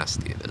how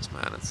nasty it is,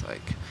 man. It's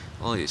like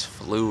all these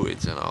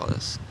fluids and all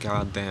this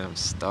goddamn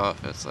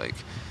stuff. It's like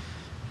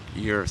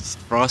you're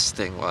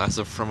thrusting, well,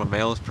 from a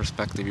male's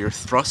perspective, you're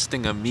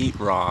thrusting a meat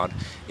rod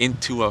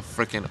into a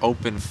freaking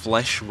open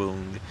flesh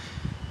wound,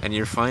 and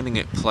you're finding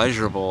it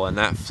pleasurable, and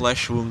that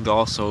flesh wound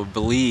also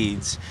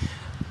bleeds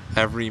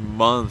every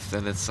month,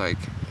 and it's like,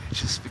 it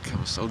just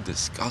becomes so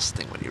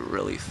disgusting when you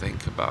really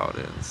think about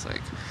it. It's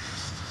like,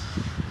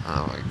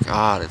 oh my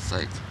god, it's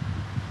like,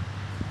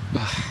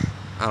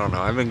 I don't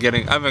know. I've been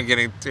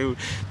getting too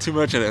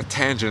much of a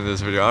tangent in this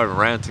video. I'm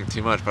ranting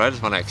too much, but I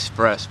just want to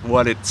express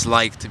what it's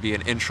like to be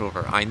an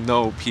introvert. I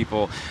know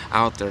people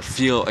out there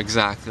feel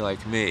exactly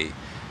like me,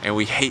 and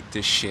we hate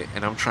this shit.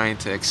 And I'm trying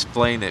to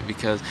explain it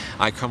because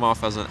I come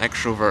off as an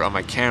extrovert on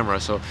my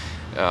camera, so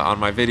on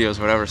my videos,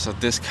 whatever. So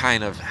this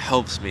kind of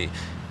helps me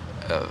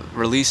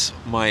release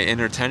my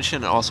inner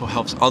tension. It also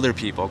helps other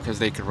people because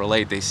they can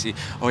relate. They see,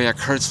 oh yeah,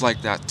 Kurt's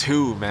like that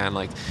too, man.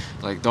 Like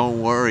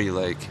don't worry,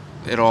 like,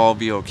 it'll all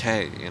be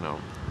okay, you know.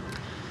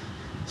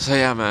 So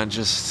yeah, man,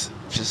 just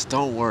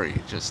don't worry.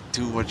 Just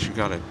do what you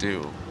gotta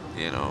do,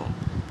 you know.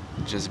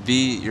 Just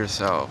be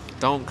yourself.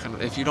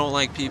 If you don't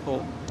like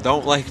people,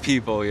 don't like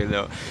people, you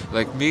know.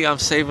 Like me, I'm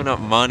saving up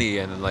money,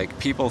 and like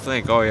people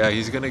think, oh yeah,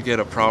 he's gonna get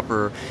a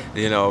proper,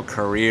 you know,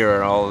 career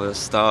and all this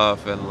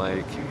stuff, and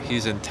like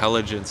he's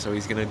intelligent, so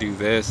he's gonna do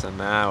this and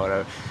that,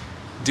 whatever.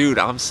 Dude,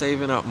 I'm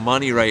saving up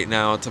money right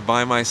now to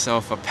buy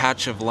myself a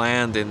patch of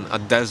land in a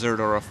desert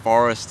or a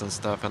forest and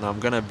stuff, and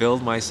I'm gonna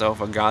build myself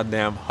a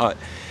goddamn hut,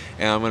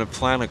 and I'm gonna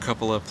plant a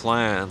couple of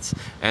plants,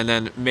 and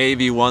then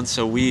maybe once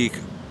a week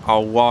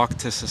I'll walk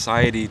to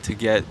society to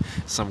get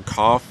some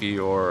coffee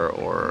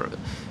or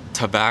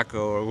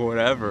tobacco or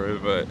whatever,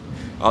 but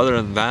other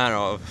than that,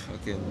 I'll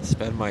fucking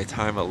spend my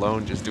time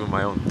alone just doing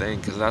my own thing,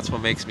 because that's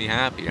what makes me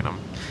happy, and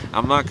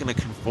I'm not gonna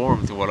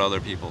conform to what other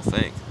people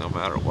think, no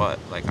matter what.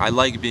 Like, I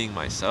like being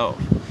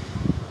myself.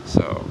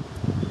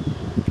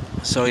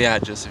 So yeah,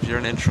 just if you're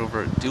an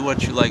introvert, do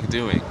what you like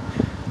doing.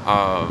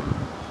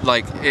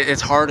 Like,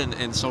 it's hard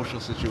in social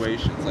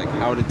situations, like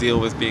how to deal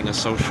with being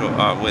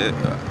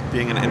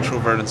being an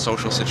introvert in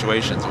social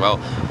situations. Well,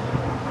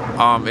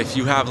 if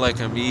you have like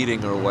a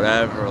meeting or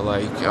whatever,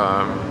 like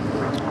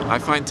I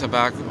find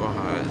tobacco,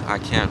 I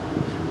can't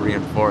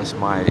reinforce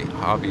my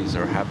hobbies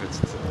or habits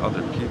to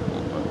other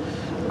people,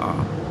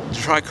 but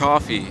try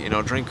coffee, you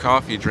know, drink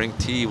coffee, drink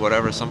tea,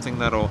 whatever, something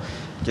that'll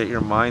get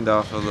your mind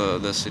off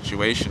of the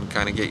situation,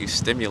 kind of get you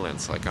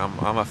stimulants. Like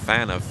I'm a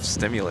fan of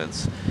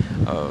stimulants,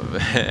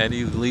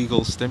 any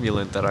legal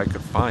stimulant that I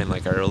could find.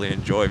 Like I really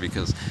enjoy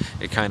because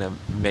it kind of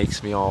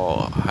makes me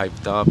all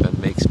hyped up and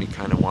makes me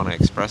kind of want to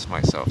express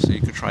myself. So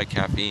you could try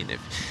caffeine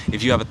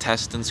if you have a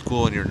test in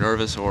school and you're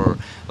nervous, or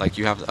like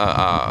you have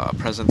a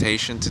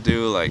presentation to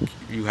do, like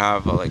you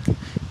have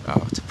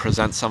to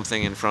present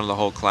something in front of the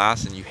whole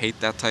class and you hate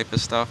that type of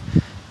stuff.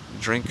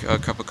 Drink a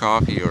cup of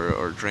coffee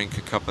or drink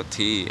a cup of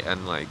tea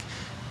and like,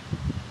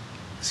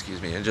 excuse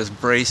me, and just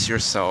brace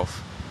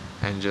yourself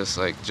and just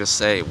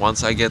say,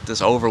 once I get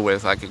this over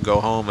with, I could go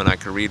home and I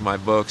could read my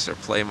books or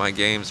play my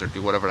games or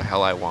do whatever the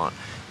hell I want,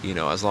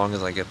 as long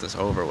as I get this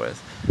over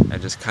with.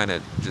 And just kind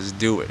of just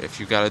do it.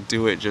 If you gotta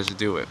do it, just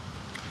do it.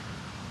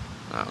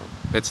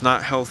 It's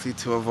not healthy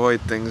to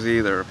avoid things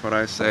either, but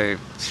I say,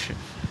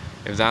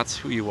 if that's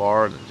who you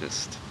are, then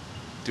just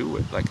do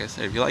it. Like I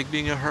said, if you like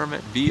being a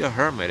hermit, be a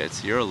hermit.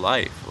 It's your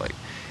life. Like,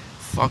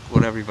 fuck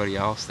what everybody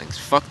else thinks.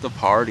 Fuck the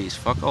parties.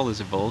 Fuck all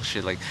this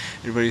bullshit. Like,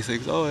 everybody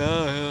thinks, oh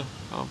yeah,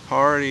 I'll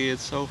party,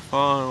 it's so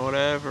fun,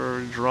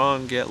 whatever,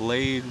 drunk, get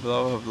laid,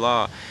 blah blah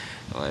blah.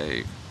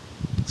 Like,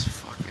 it's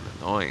fucking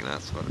annoying.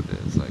 That's what it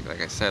is.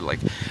 Like I said, like,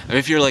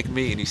 if you're like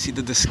me and you see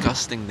the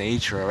disgusting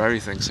nature of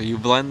everything, so you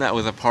blend that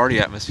with a party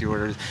atmosphere where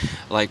there's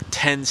like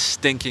 10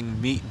 stinking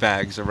meat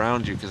bags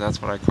around you, because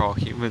that's what I call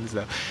humans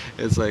now.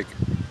 It's like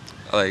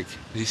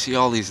you see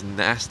all these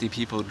nasty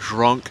people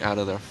drunk out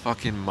of their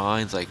fucking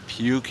minds, like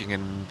puking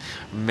and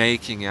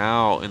making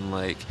out and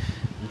like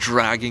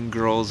dragging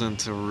girls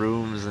into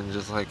rooms, and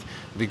just like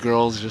the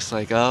girls just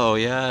like, oh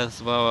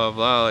yes, blah blah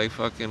blah, like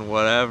fucking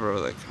whatever.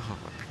 Like, oh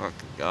my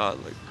fucking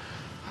god, like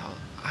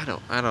I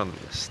don't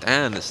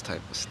understand this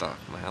type of stuff,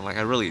 man. Like,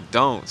 I really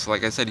don't. So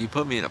like I said, you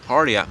put me in a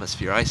party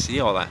atmosphere, I see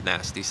all that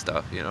nasty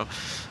stuff,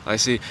 I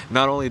see,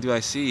 not only do I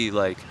see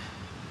like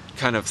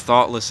kind of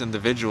thoughtless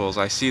individuals,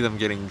 I see them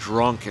getting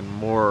drunk and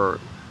more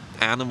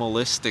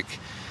animalistic,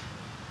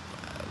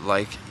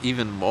 like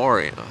even more,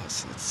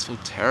 it's so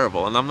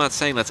terrible. And I'm not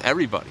saying that's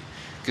everybody,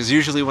 because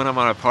usually when I'm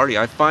at a party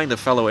I find a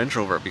fellow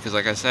introvert, because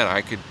like I said,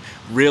 I could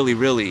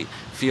really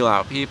feel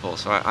out people.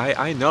 So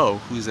I know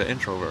who's an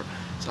introvert,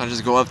 so I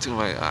just go up to him,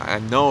 I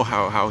know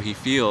how he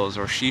feels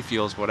or she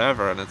feels,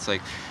 whatever, and it's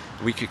like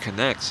we could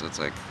connect. So it's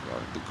like,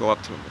 go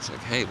up to him, it's like,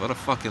 hey, what a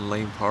fucking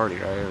lame party,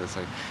 right? It's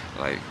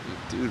like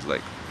dude,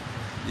 like,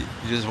 you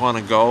just want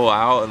to go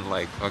out and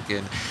like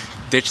fucking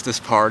ditch this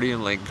party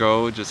and like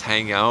go just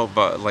hang out,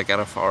 but like at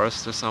a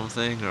forest or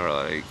something, or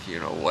like,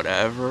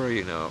 whatever,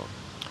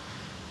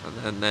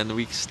 and then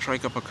we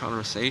strike up a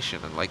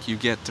conversation and like you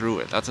get through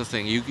it. That's the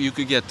thing, you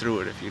could get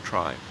through it if you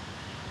try.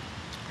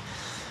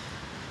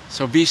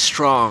 So be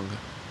strong,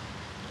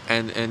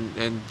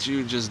 and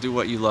just do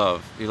what you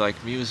love. You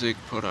like music,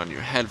 put on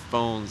your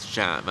headphones,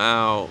 jam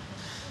out.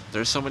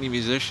 There's so many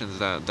musicians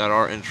that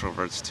are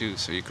introverts too,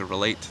 so you could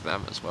relate to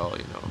them as well,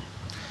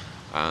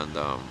 and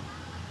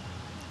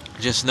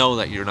just know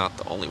that you're not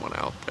the only one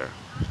out there.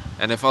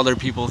 And if other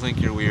people think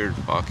you're weird,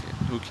 fuck it,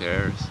 who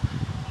cares?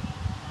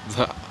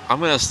 I'm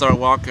gonna start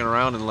walking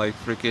around in like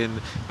freaking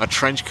a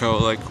trench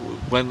coat. Like,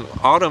 when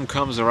autumn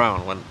comes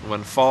around,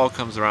 when fall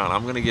comes around,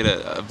 I'm gonna get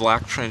a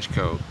black trench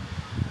coat.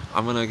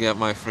 I'm gonna get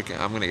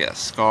a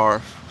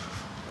scarf.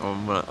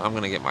 I'm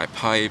gonna get my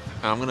pipe,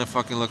 and I'm gonna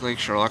fucking look like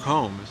Sherlock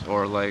Holmes,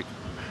 or like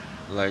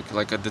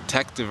a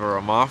detective or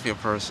a mafia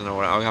person,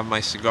 or I'll have my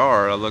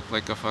cigar, I'll look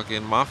like a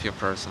fucking mafia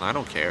person. I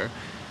don't care.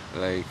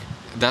 Like,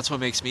 that's what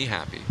makes me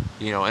happy,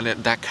 and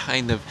that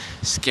kind of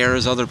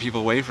scares other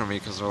people away from me,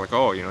 because they're like,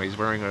 oh, he's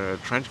wearing a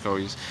trench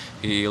coat,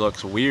 he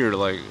looks weird,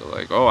 like,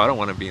 oh, I don't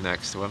want to be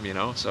next to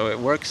him, so it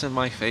works in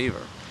my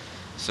favor.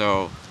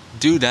 So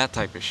do that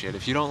type of shit.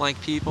 If you don't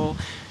like people,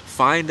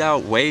 find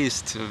out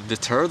ways to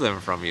deter them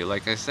from you.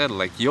 Like I said,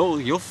 like,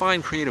 you'll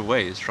find creative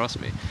ways,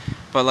 trust me.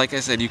 But like I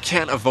said, you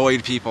can't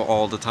avoid people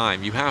all the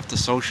time. You have to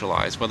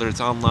socialize, whether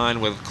it's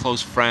online with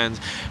close friends.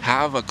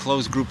 Have a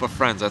close group of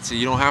friends. That's it.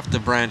 You don't have to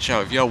branch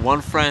out. If you have one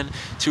friend,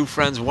 two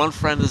friends, one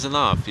friend is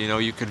enough.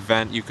 You could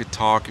vent, you could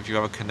talk if you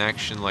have a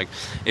connection. Like,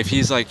 if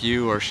he's like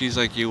you or she's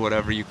like you,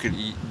 whatever,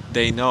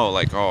 they know,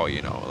 like, oh,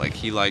 like,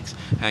 he likes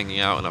hanging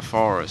out in a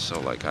forest, so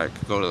like I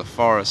could go to the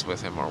forest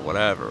with him or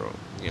whatever,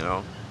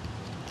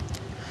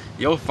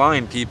 You'll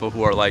find people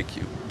who are like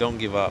you. Don't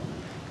give up.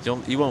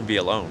 You won't be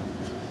alone.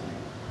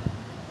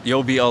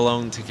 You'll be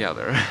alone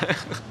together.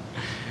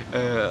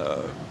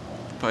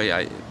 But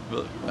yeah,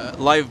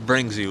 life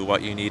brings you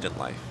what you need in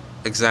life.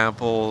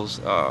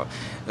 Examples,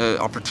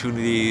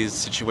 opportunities,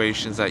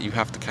 situations that you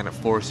have to kind of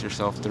force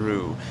yourself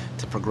through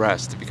to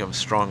progress, to become a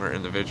stronger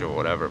individual,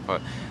 whatever.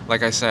 But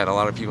like I said, a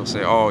lot of people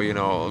say,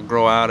 oh,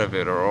 grow out of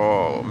it, or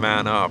oh,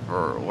 man up,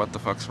 or what the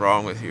fuck's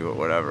wrong with you, or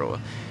whatever.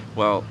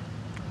 Well,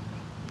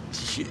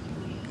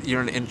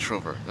 you're an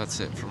introvert. That's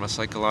it. From a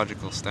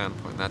psychological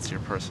standpoint, that's your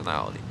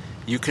personality.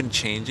 You can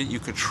change it. You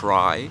could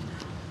try.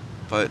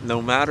 But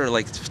no matter,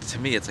 like, to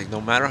me, it's like,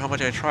 no matter how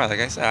much I try, like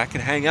I said, I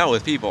can hang out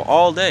with people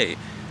all day,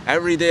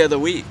 every day of the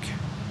week.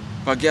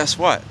 But guess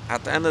what?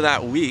 At the end of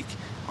that week,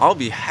 I'll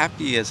be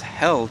happy as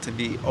hell to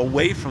be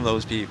away from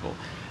those people.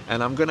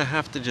 and I'm gonna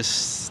have to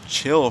just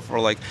chill for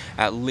like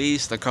at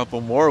least a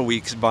couple more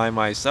weeks by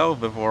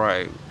myself before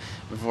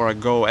I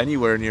go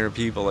anywhere near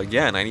people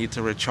again. I need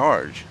to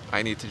recharge.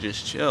 I need to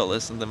just chill,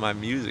 listen to my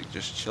music,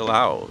 just chill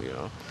out, you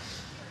know.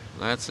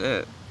 That's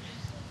it.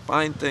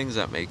 Find things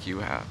that make you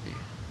happy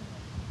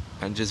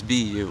and just be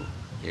you,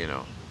 you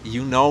know.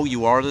 You know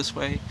you are this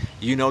way.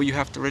 You know you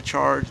have to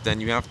recharge,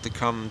 then you have to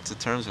come to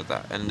terms with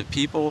that. And the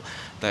people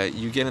that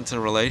you get into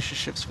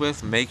relationships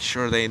with, make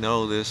sure they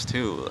know this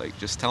too. Like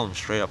just tell them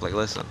straight up like,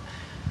 listen,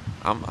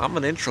 I'm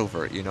an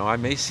introvert, you know. I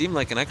may seem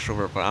like an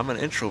extrovert, but I'm an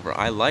introvert.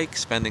 I like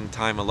spending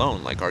time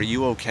alone. Like, are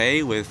you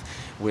okay with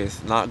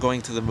not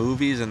going to the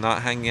movies and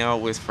not hanging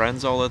out with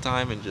friends all the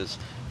time and just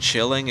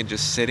chilling and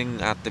just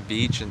sitting at the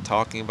beach and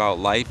talking about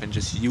life and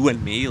just you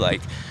and me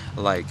like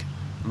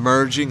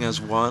merging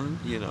as one,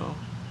 you know?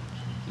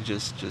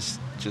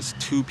 Just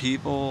two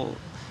people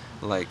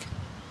like,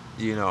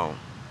 you know,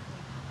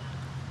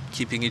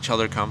 keeping each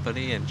other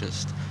company and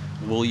just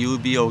will you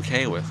be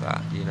okay with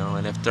that, you know?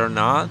 And if they're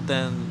not,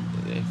 then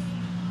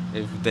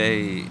if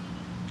they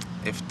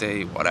if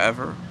they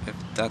whatever, if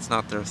that's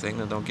not their thing,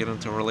 then don't get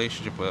into a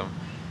relationship with them.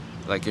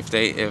 Like if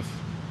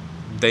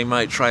they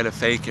might try to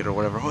fake it or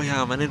whatever, oh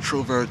yeah, I'm an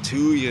introvert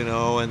too, you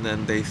know, and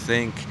then they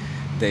think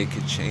they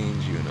could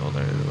change, you know.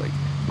 They're like,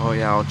 oh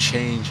yeah, I'll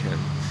change him,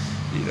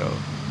 you know.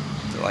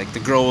 Like the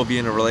girl will be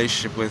in a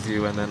relationship with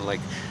you and then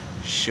like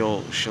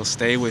she'll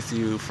stay with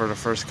you for the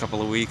first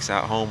couple of weeks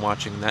at home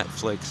watching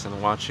Netflix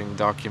and watching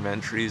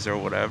documentaries or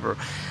whatever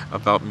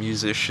about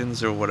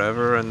musicians or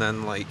whatever, and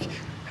then like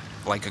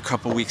a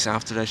couple weeks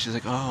after that she's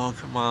like, oh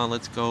come on,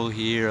 let's go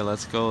here,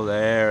 let's go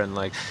there, and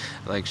like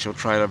she'll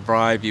try to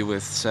bribe you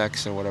with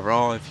sex or whatever.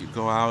 Oh, if you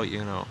go out,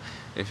 you know,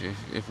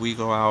 if we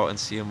go out and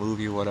see a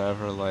movie or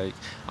whatever, like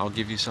I'll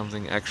give you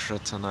something extra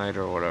tonight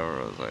or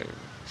whatever.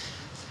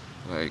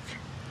 Like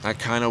that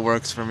kind of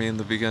works for me in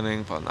the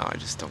beginning, but now I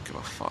just don't give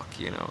a fuck,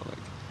 you know. Like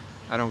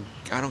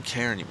I don't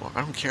care anymore. I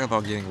don't care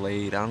about getting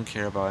laid. I don't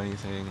care about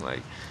anything.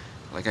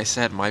 Like I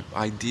said, my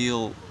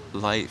ideal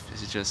life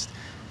is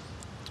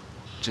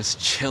just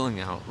chilling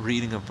out,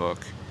 reading a book,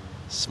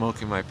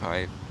 smoking my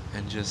pipe,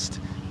 and just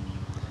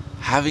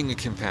having a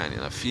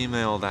companion, a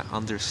female that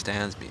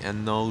understands me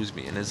and knows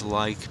me and is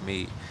like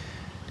me,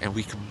 and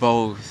we could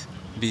both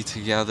be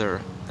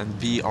together and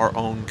be our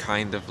own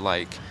kind of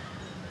like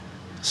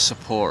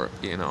support,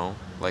 you know,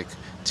 like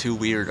two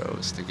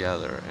weirdos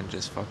together and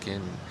just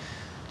fucking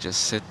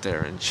just sit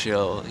there and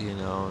chill, you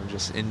know, and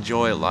just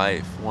enjoy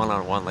life one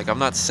on one. Like I'm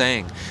not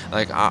saying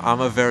like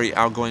I'm a very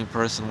outgoing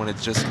person when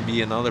it's just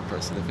me and another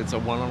person. If it's a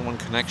one on one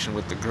connection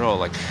with the girl,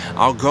 like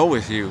I'll go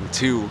with you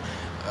to.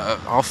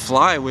 I'll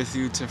fly with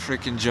you to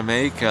freaking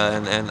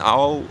Jamaica and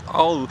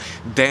I'll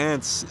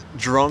dance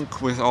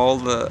drunk with all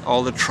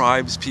the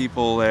tribes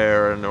people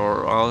there, and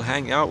or I'll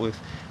hang out with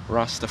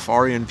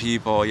Rastafarian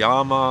people,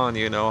 Yaman,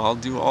 you know, I'll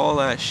do all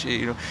that shit,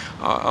 you know.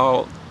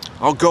 I'll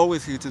I'll go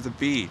with you to the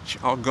beach.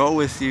 I'll go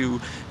with you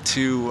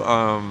to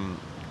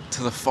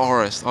the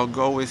forest. I'll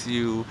go with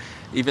you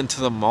even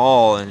to the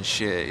mall and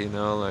shit, you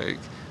know, like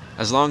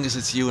as long as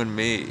it's you and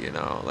me, you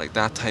know, like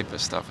that type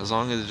of stuff. As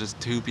long as it's just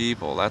two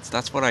people,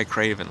 that's what I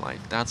crave in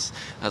life. That's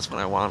what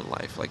I want in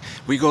life. Like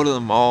we go to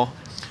the mall,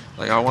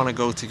 like I want to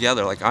go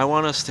together. Like I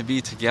want us to be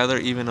together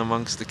even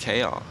amongst the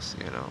chaos,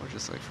 you know,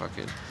 just like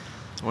fucking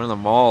we're in the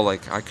mall,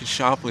 like I could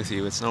shop with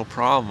you, it's no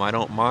problem, I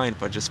don't mind,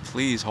 but just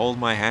please hold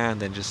my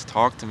hand and just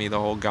talk to me the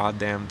whole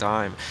goddamn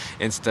time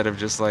instead of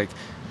just like,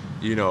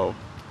 you know,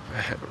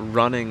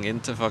 running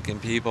into fucking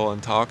people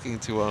and talking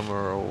to them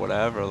or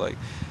whatever. Like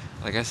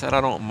I said,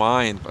 I don't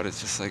mind, but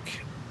it's just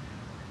like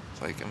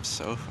I'm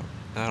so,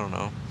 I don't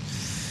know.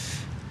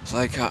 It's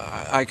like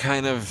I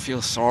kind of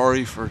feel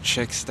sorry for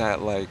chicks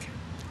that like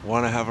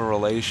want to have a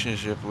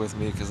relationship with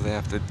me because they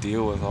have to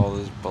deal with all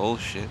this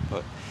bullshit.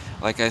 But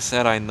like I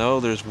said, I know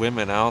there's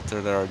women out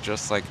there that are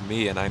just like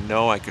me, and I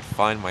know I could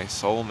find my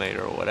soulmate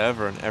or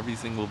whatever, and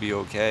everything will be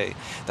okay.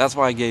 That's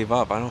why I gave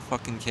up. I don't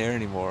fucking care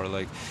anymore.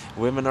 Like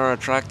women are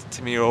attracted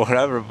to me or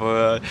whatever,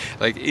 but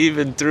like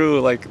even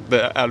through like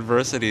the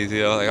adversities,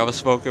 you know, like I was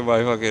smoking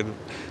my fucking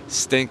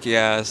stinky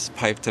ass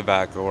pipe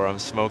tobacco, or I'm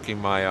smoking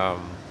my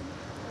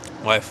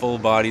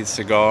full-bodied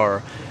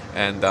cigar,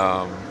 and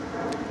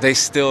they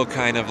still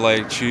kind of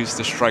like choose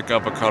to strike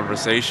up a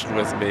conversation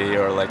with me,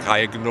 or like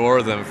I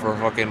ignore them for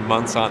fucking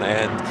months on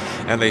end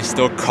and they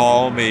still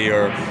call me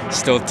or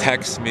still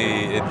text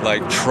me,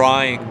 like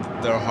trying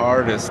their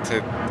hardest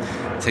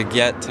to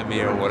get to me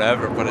or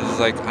whatever. But it's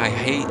just like I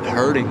hate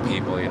hurting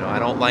people, you know. I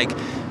don't like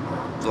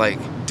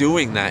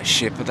doing that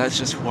shit, but that's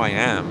just who I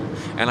am.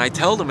 And I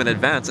tell them in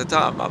advance.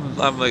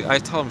 I'm like, I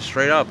tell them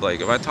straight up, like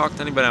if I talk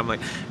to anybody, I'm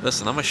like,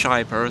 listen, I'm a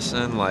shy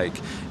person, like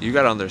you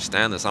gotta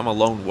understand this. I'm a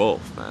lone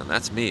wolf, man.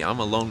 That's me. I'm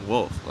a lone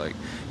wolf. Like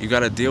you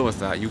gotta deal with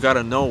that. You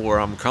gotta know where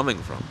I'm coming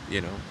from,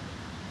 you know.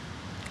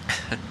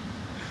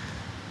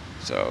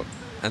 So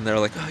and they're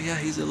like, oh yeah,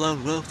 he's a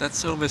lone wolf, that's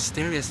so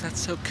mysterious, that's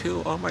so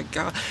cool, oh my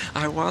god,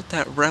 I want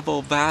that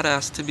rebel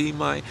badass to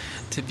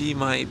be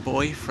my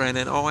boyfriend,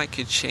 and oh, I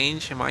could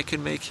change him, I could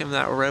make him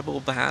that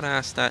rebel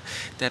badass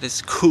that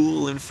is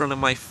cool in front of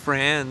my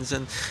friends,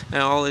 and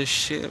all this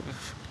shit.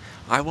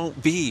 I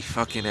won't be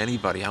fucking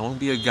anybody. I won't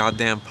be a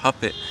goddamn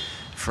puppet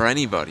for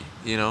anybody,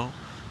 you know?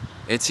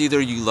 It's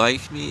either you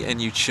like me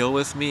and you chill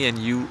with me and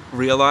you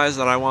realize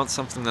that I want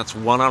something that's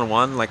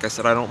one-on-one. Like I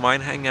said, I don't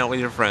mind hanging out with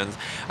your friends.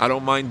 I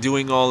don't mind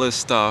doing all this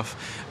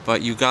stuff,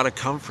 but you gotta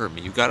comfort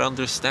me. You gotta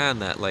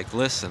understand that, like,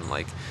 listen,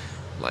 like,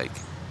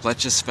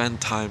 let's just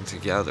spend time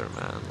together,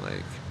 man.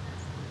 Like,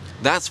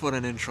 that's what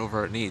an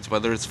introvert needs,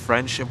 whether it's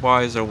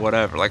friendship-wise or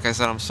whatever. Like I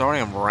said, I'm sorry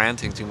I'm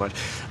ranting too much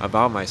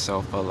about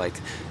myself, but like,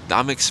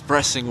 I'm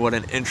expressing what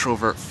an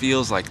introvert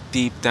feels like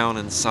deep down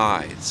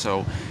inside.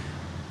 So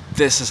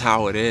this is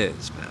how it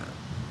is, man.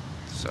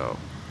 So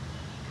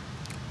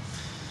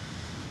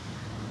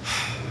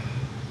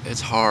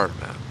it's hard,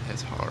 man.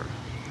 It's hard.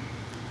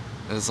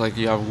 It's like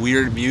you have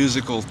weird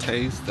musical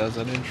taste as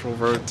an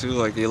introvert too.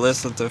 Like you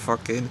listen to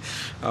fucking,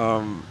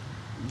 um,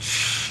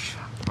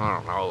 I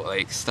don't know,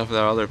 like stuff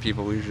that other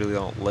people usually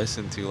don't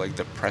listen to, like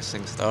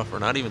depressing stuff, or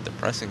not even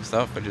depressing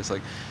stuff, but just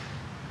like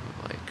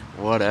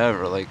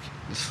whatever. Like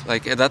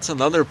that's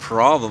another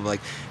problem.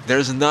 Like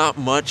there's not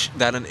much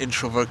that an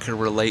introvert can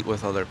relate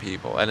with other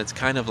people, and it's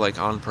kind of like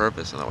on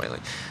purpose in a way.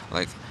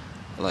 Like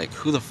like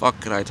who the fuck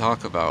could I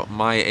talk about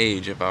my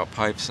age about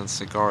pipes and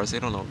cigars? They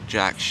don't know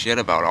jack shit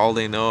about it. All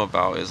they know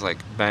about is like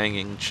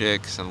banging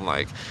chicks and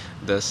like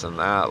this and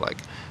that. Like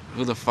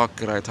who the fuck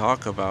could I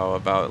talk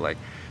about like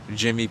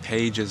Jimmy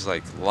Page's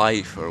like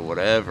life or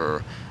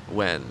whatever,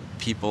 when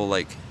people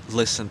like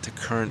listen to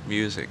current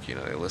music, you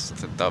know, they listen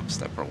to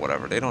dubstep or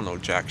whatever. They don't know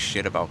jack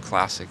shit about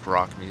classic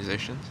rock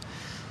musicians.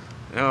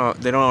 You know,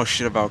 they don't know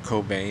shit about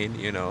Cobain,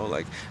 you know,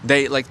 like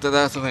they like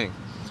that's the thing.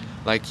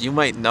 Like you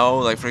might know,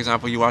 like for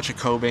example, you watch a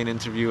Cobain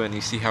interview and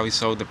you see how he's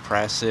so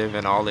depressive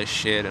and all this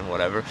shit and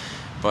whatever,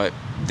 but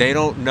they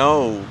don't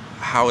know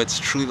how it's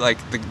truly like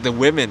the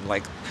women,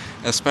 like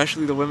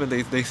especially the women,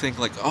 they think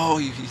like, oh,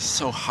 he's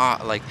so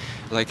hot, like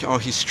oh,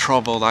 he's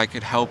troubled, I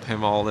could help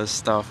him, all this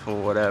stuff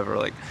or whatever.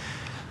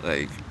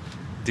 Like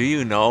do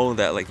you know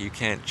that like you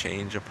can't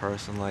change a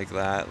person like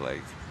that?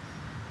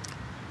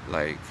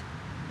 Like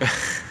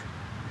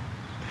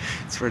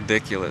it's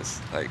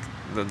ridiculous. Like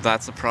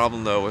that's the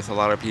problem though with a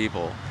lot of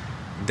people.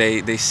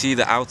 They see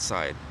the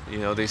outside, you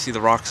know, they see the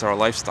rock star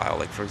lifestyle.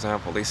 Like for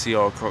example, they see,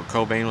 oh,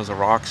 Cobain was a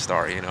rock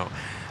star, you know,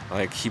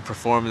 like he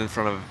performed in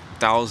front of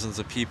thousands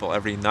of people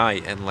every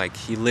night, and like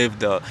he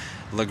lived a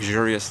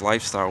luxurious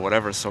lifestyle or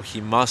whatever, so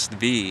he must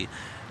be,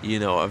 you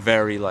know, a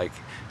very like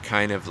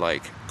kind of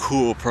like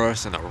cool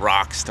person, a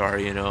rock star,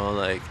 you know,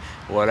 like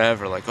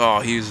whatever. Like, oh,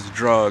 he used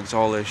drugs,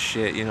 all this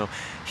shit, you know.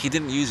 He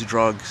didn't use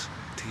drugs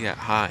to get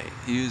high.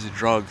 He used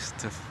drugs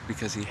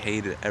because he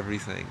hated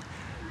everything,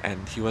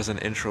 and he was an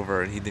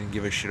introvert and he didn't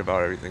give a shit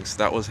about everything. So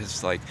that was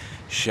his like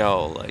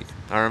shell. Like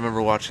I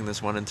remember watching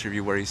this one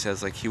interview where he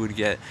says like he would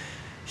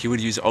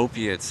use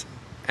opiates,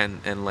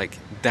 and like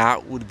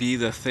that would be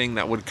the thing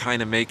that would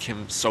kind of make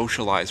him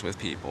socialize with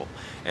people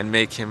and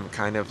make him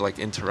kind of like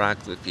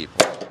interact with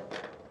people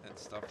and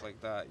stuff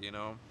like that, you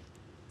know.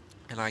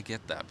 And I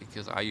get that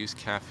because I use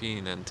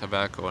caffeine and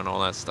tobacco and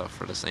all that stuff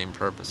for the same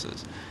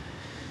purposes.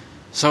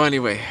 So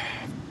anyway,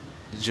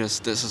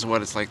 just this is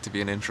what it's like to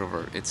be an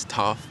introvert. It's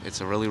tough.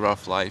 It's a really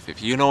rough life.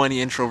 If you know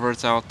any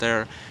introverts out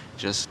there,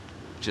 just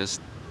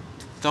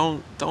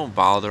don't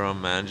bother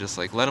them, man. Just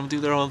like let them do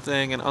their own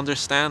thing and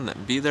understand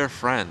them. Be their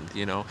friend,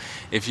 you know.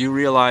 If you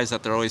realize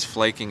that they're always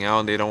flaking out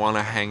and they don't want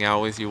to hang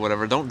out with you,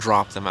 whatever, don't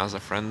drop them as a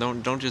friend.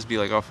 Don't just be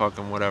like, oh fuck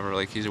him, whatever.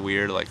 Like he's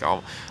weird. Like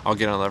I'll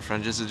get another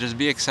friend. Just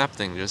be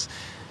accepting. Just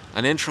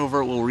an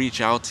introvert will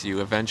reach out to you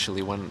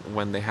eventually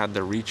when they had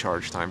their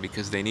recharge time,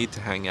 because they need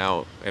to hang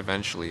out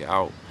eventually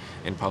out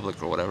in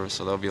public or whatever.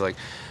 So they'll be like,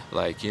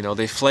 you know,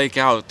 they flake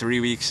out 3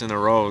 weeks in a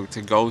row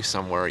to go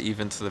somewhere,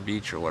 even to the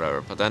beach or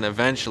whatever, but then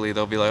eventually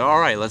they'll be like, all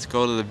right, let's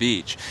go to the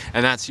beach.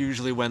 And that's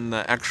usually when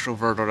the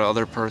extrovert or the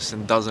other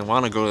person doesn't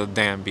want to go to the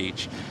damn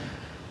beach.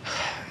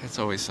 It's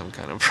always some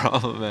kind of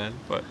problem, man,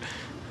 but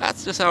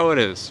that's just how it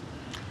is.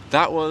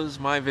 That was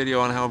my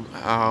video on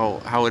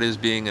how it is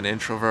being an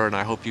introvert, and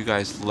I hope you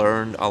guys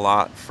learned a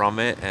lot from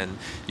it, and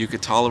you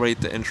could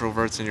tolerate the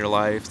introverts in your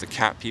life, the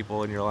cat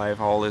people in your life,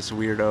 all this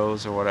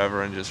weirdos or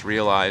whatever, and just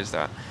realize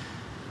that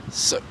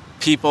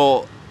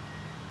people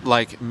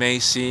like may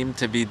seem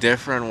to be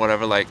different,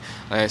 whatever. Like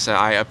I said,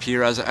 I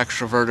appear as an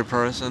extroverted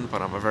person,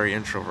 but I'm a very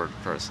introverted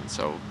person,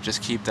 so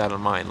just keep that in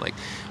mind. Like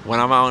when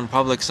I'm out in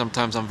public,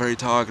 sometimes I'm very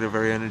talkative,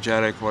 very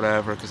energetic,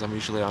 whatever, because I'm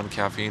usually on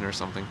caffeine or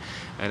something,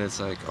 and it's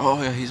like,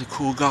 oh yeah, he's a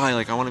cool guy,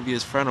 like I want to be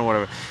his friend or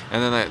whatever,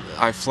 and then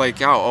I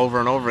flake out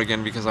over and over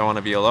again because I want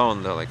to be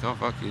alone. They're like, oh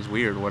fuck, he's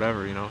weird,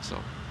 whatever, you know. So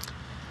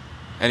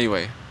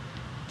anyway,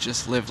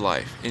 just live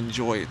life,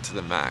 enjoy it to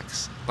the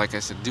max. Like I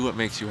said, do what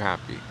makes you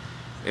happy.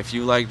 If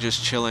you like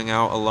just chilling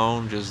out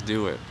alone, just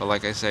do it. But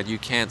like I said, you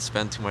can't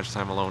spend too much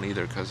time alone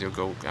either, because you'll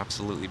go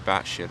absolutely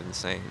batshit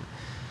insane.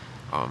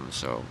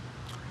 So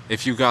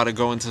if you got to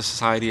go into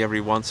society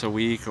every once a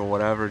week or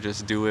whatever,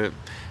 just do it.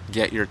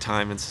 Get your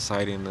time in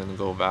society and then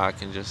go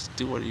back and just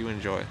do what you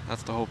enjoy.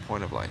 That's the whole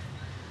point of life.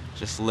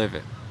 Just live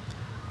it.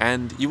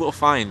 And you will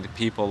find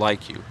people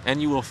like you.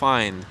 And you will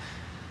find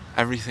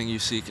everything you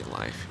seek in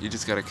life. You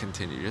just gotta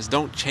continue. Just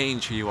don't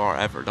change who you are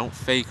ever. Don't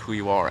fake who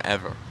you are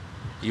ever.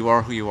 You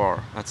are who you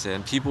are. That's it.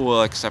 And people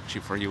will accept you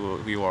for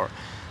who you are.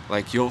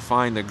 Like you'll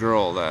find a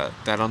girl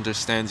that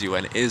understands you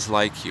and is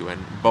like you,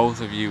 and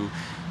both of you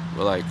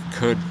like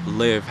could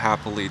live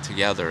happily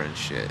together and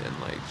shit,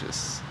 and like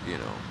just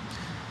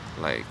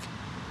like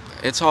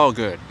it's all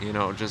good,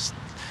 just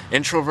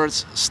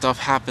introverts stuff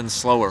happens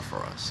slower for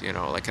us,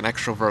 like an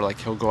extrovert, like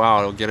he'll go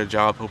out, he'll get a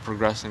job, he'll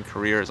progress in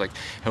careers, like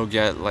he'll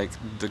get like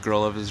the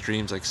girl of his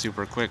dreams like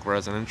super quick,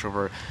 whereas an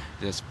introvert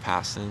just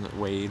passing,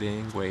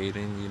 waiting,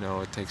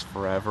 it takes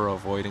forever,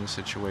 avoiding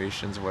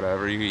situations,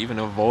 whatever. You even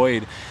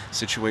avoid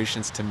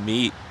situations to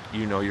meet,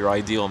 your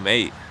ideal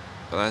mate,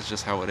 but that's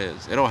just how it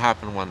is. It'll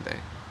happen one day.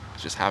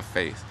 Just have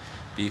faith,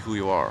 be who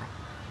you are.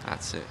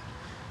 That's it.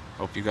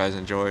 Hope you guys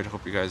enjoyed,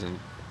 hope you guys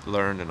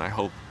learned, and I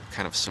hope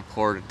kind of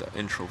supported the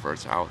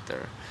introverts out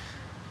there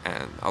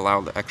and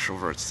allow the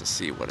extroverts to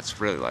see what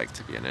it's really like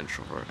to be an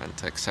introvert and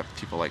to accept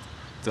people like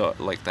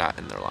that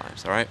in their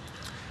lives. All right,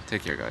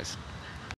 take care, guys.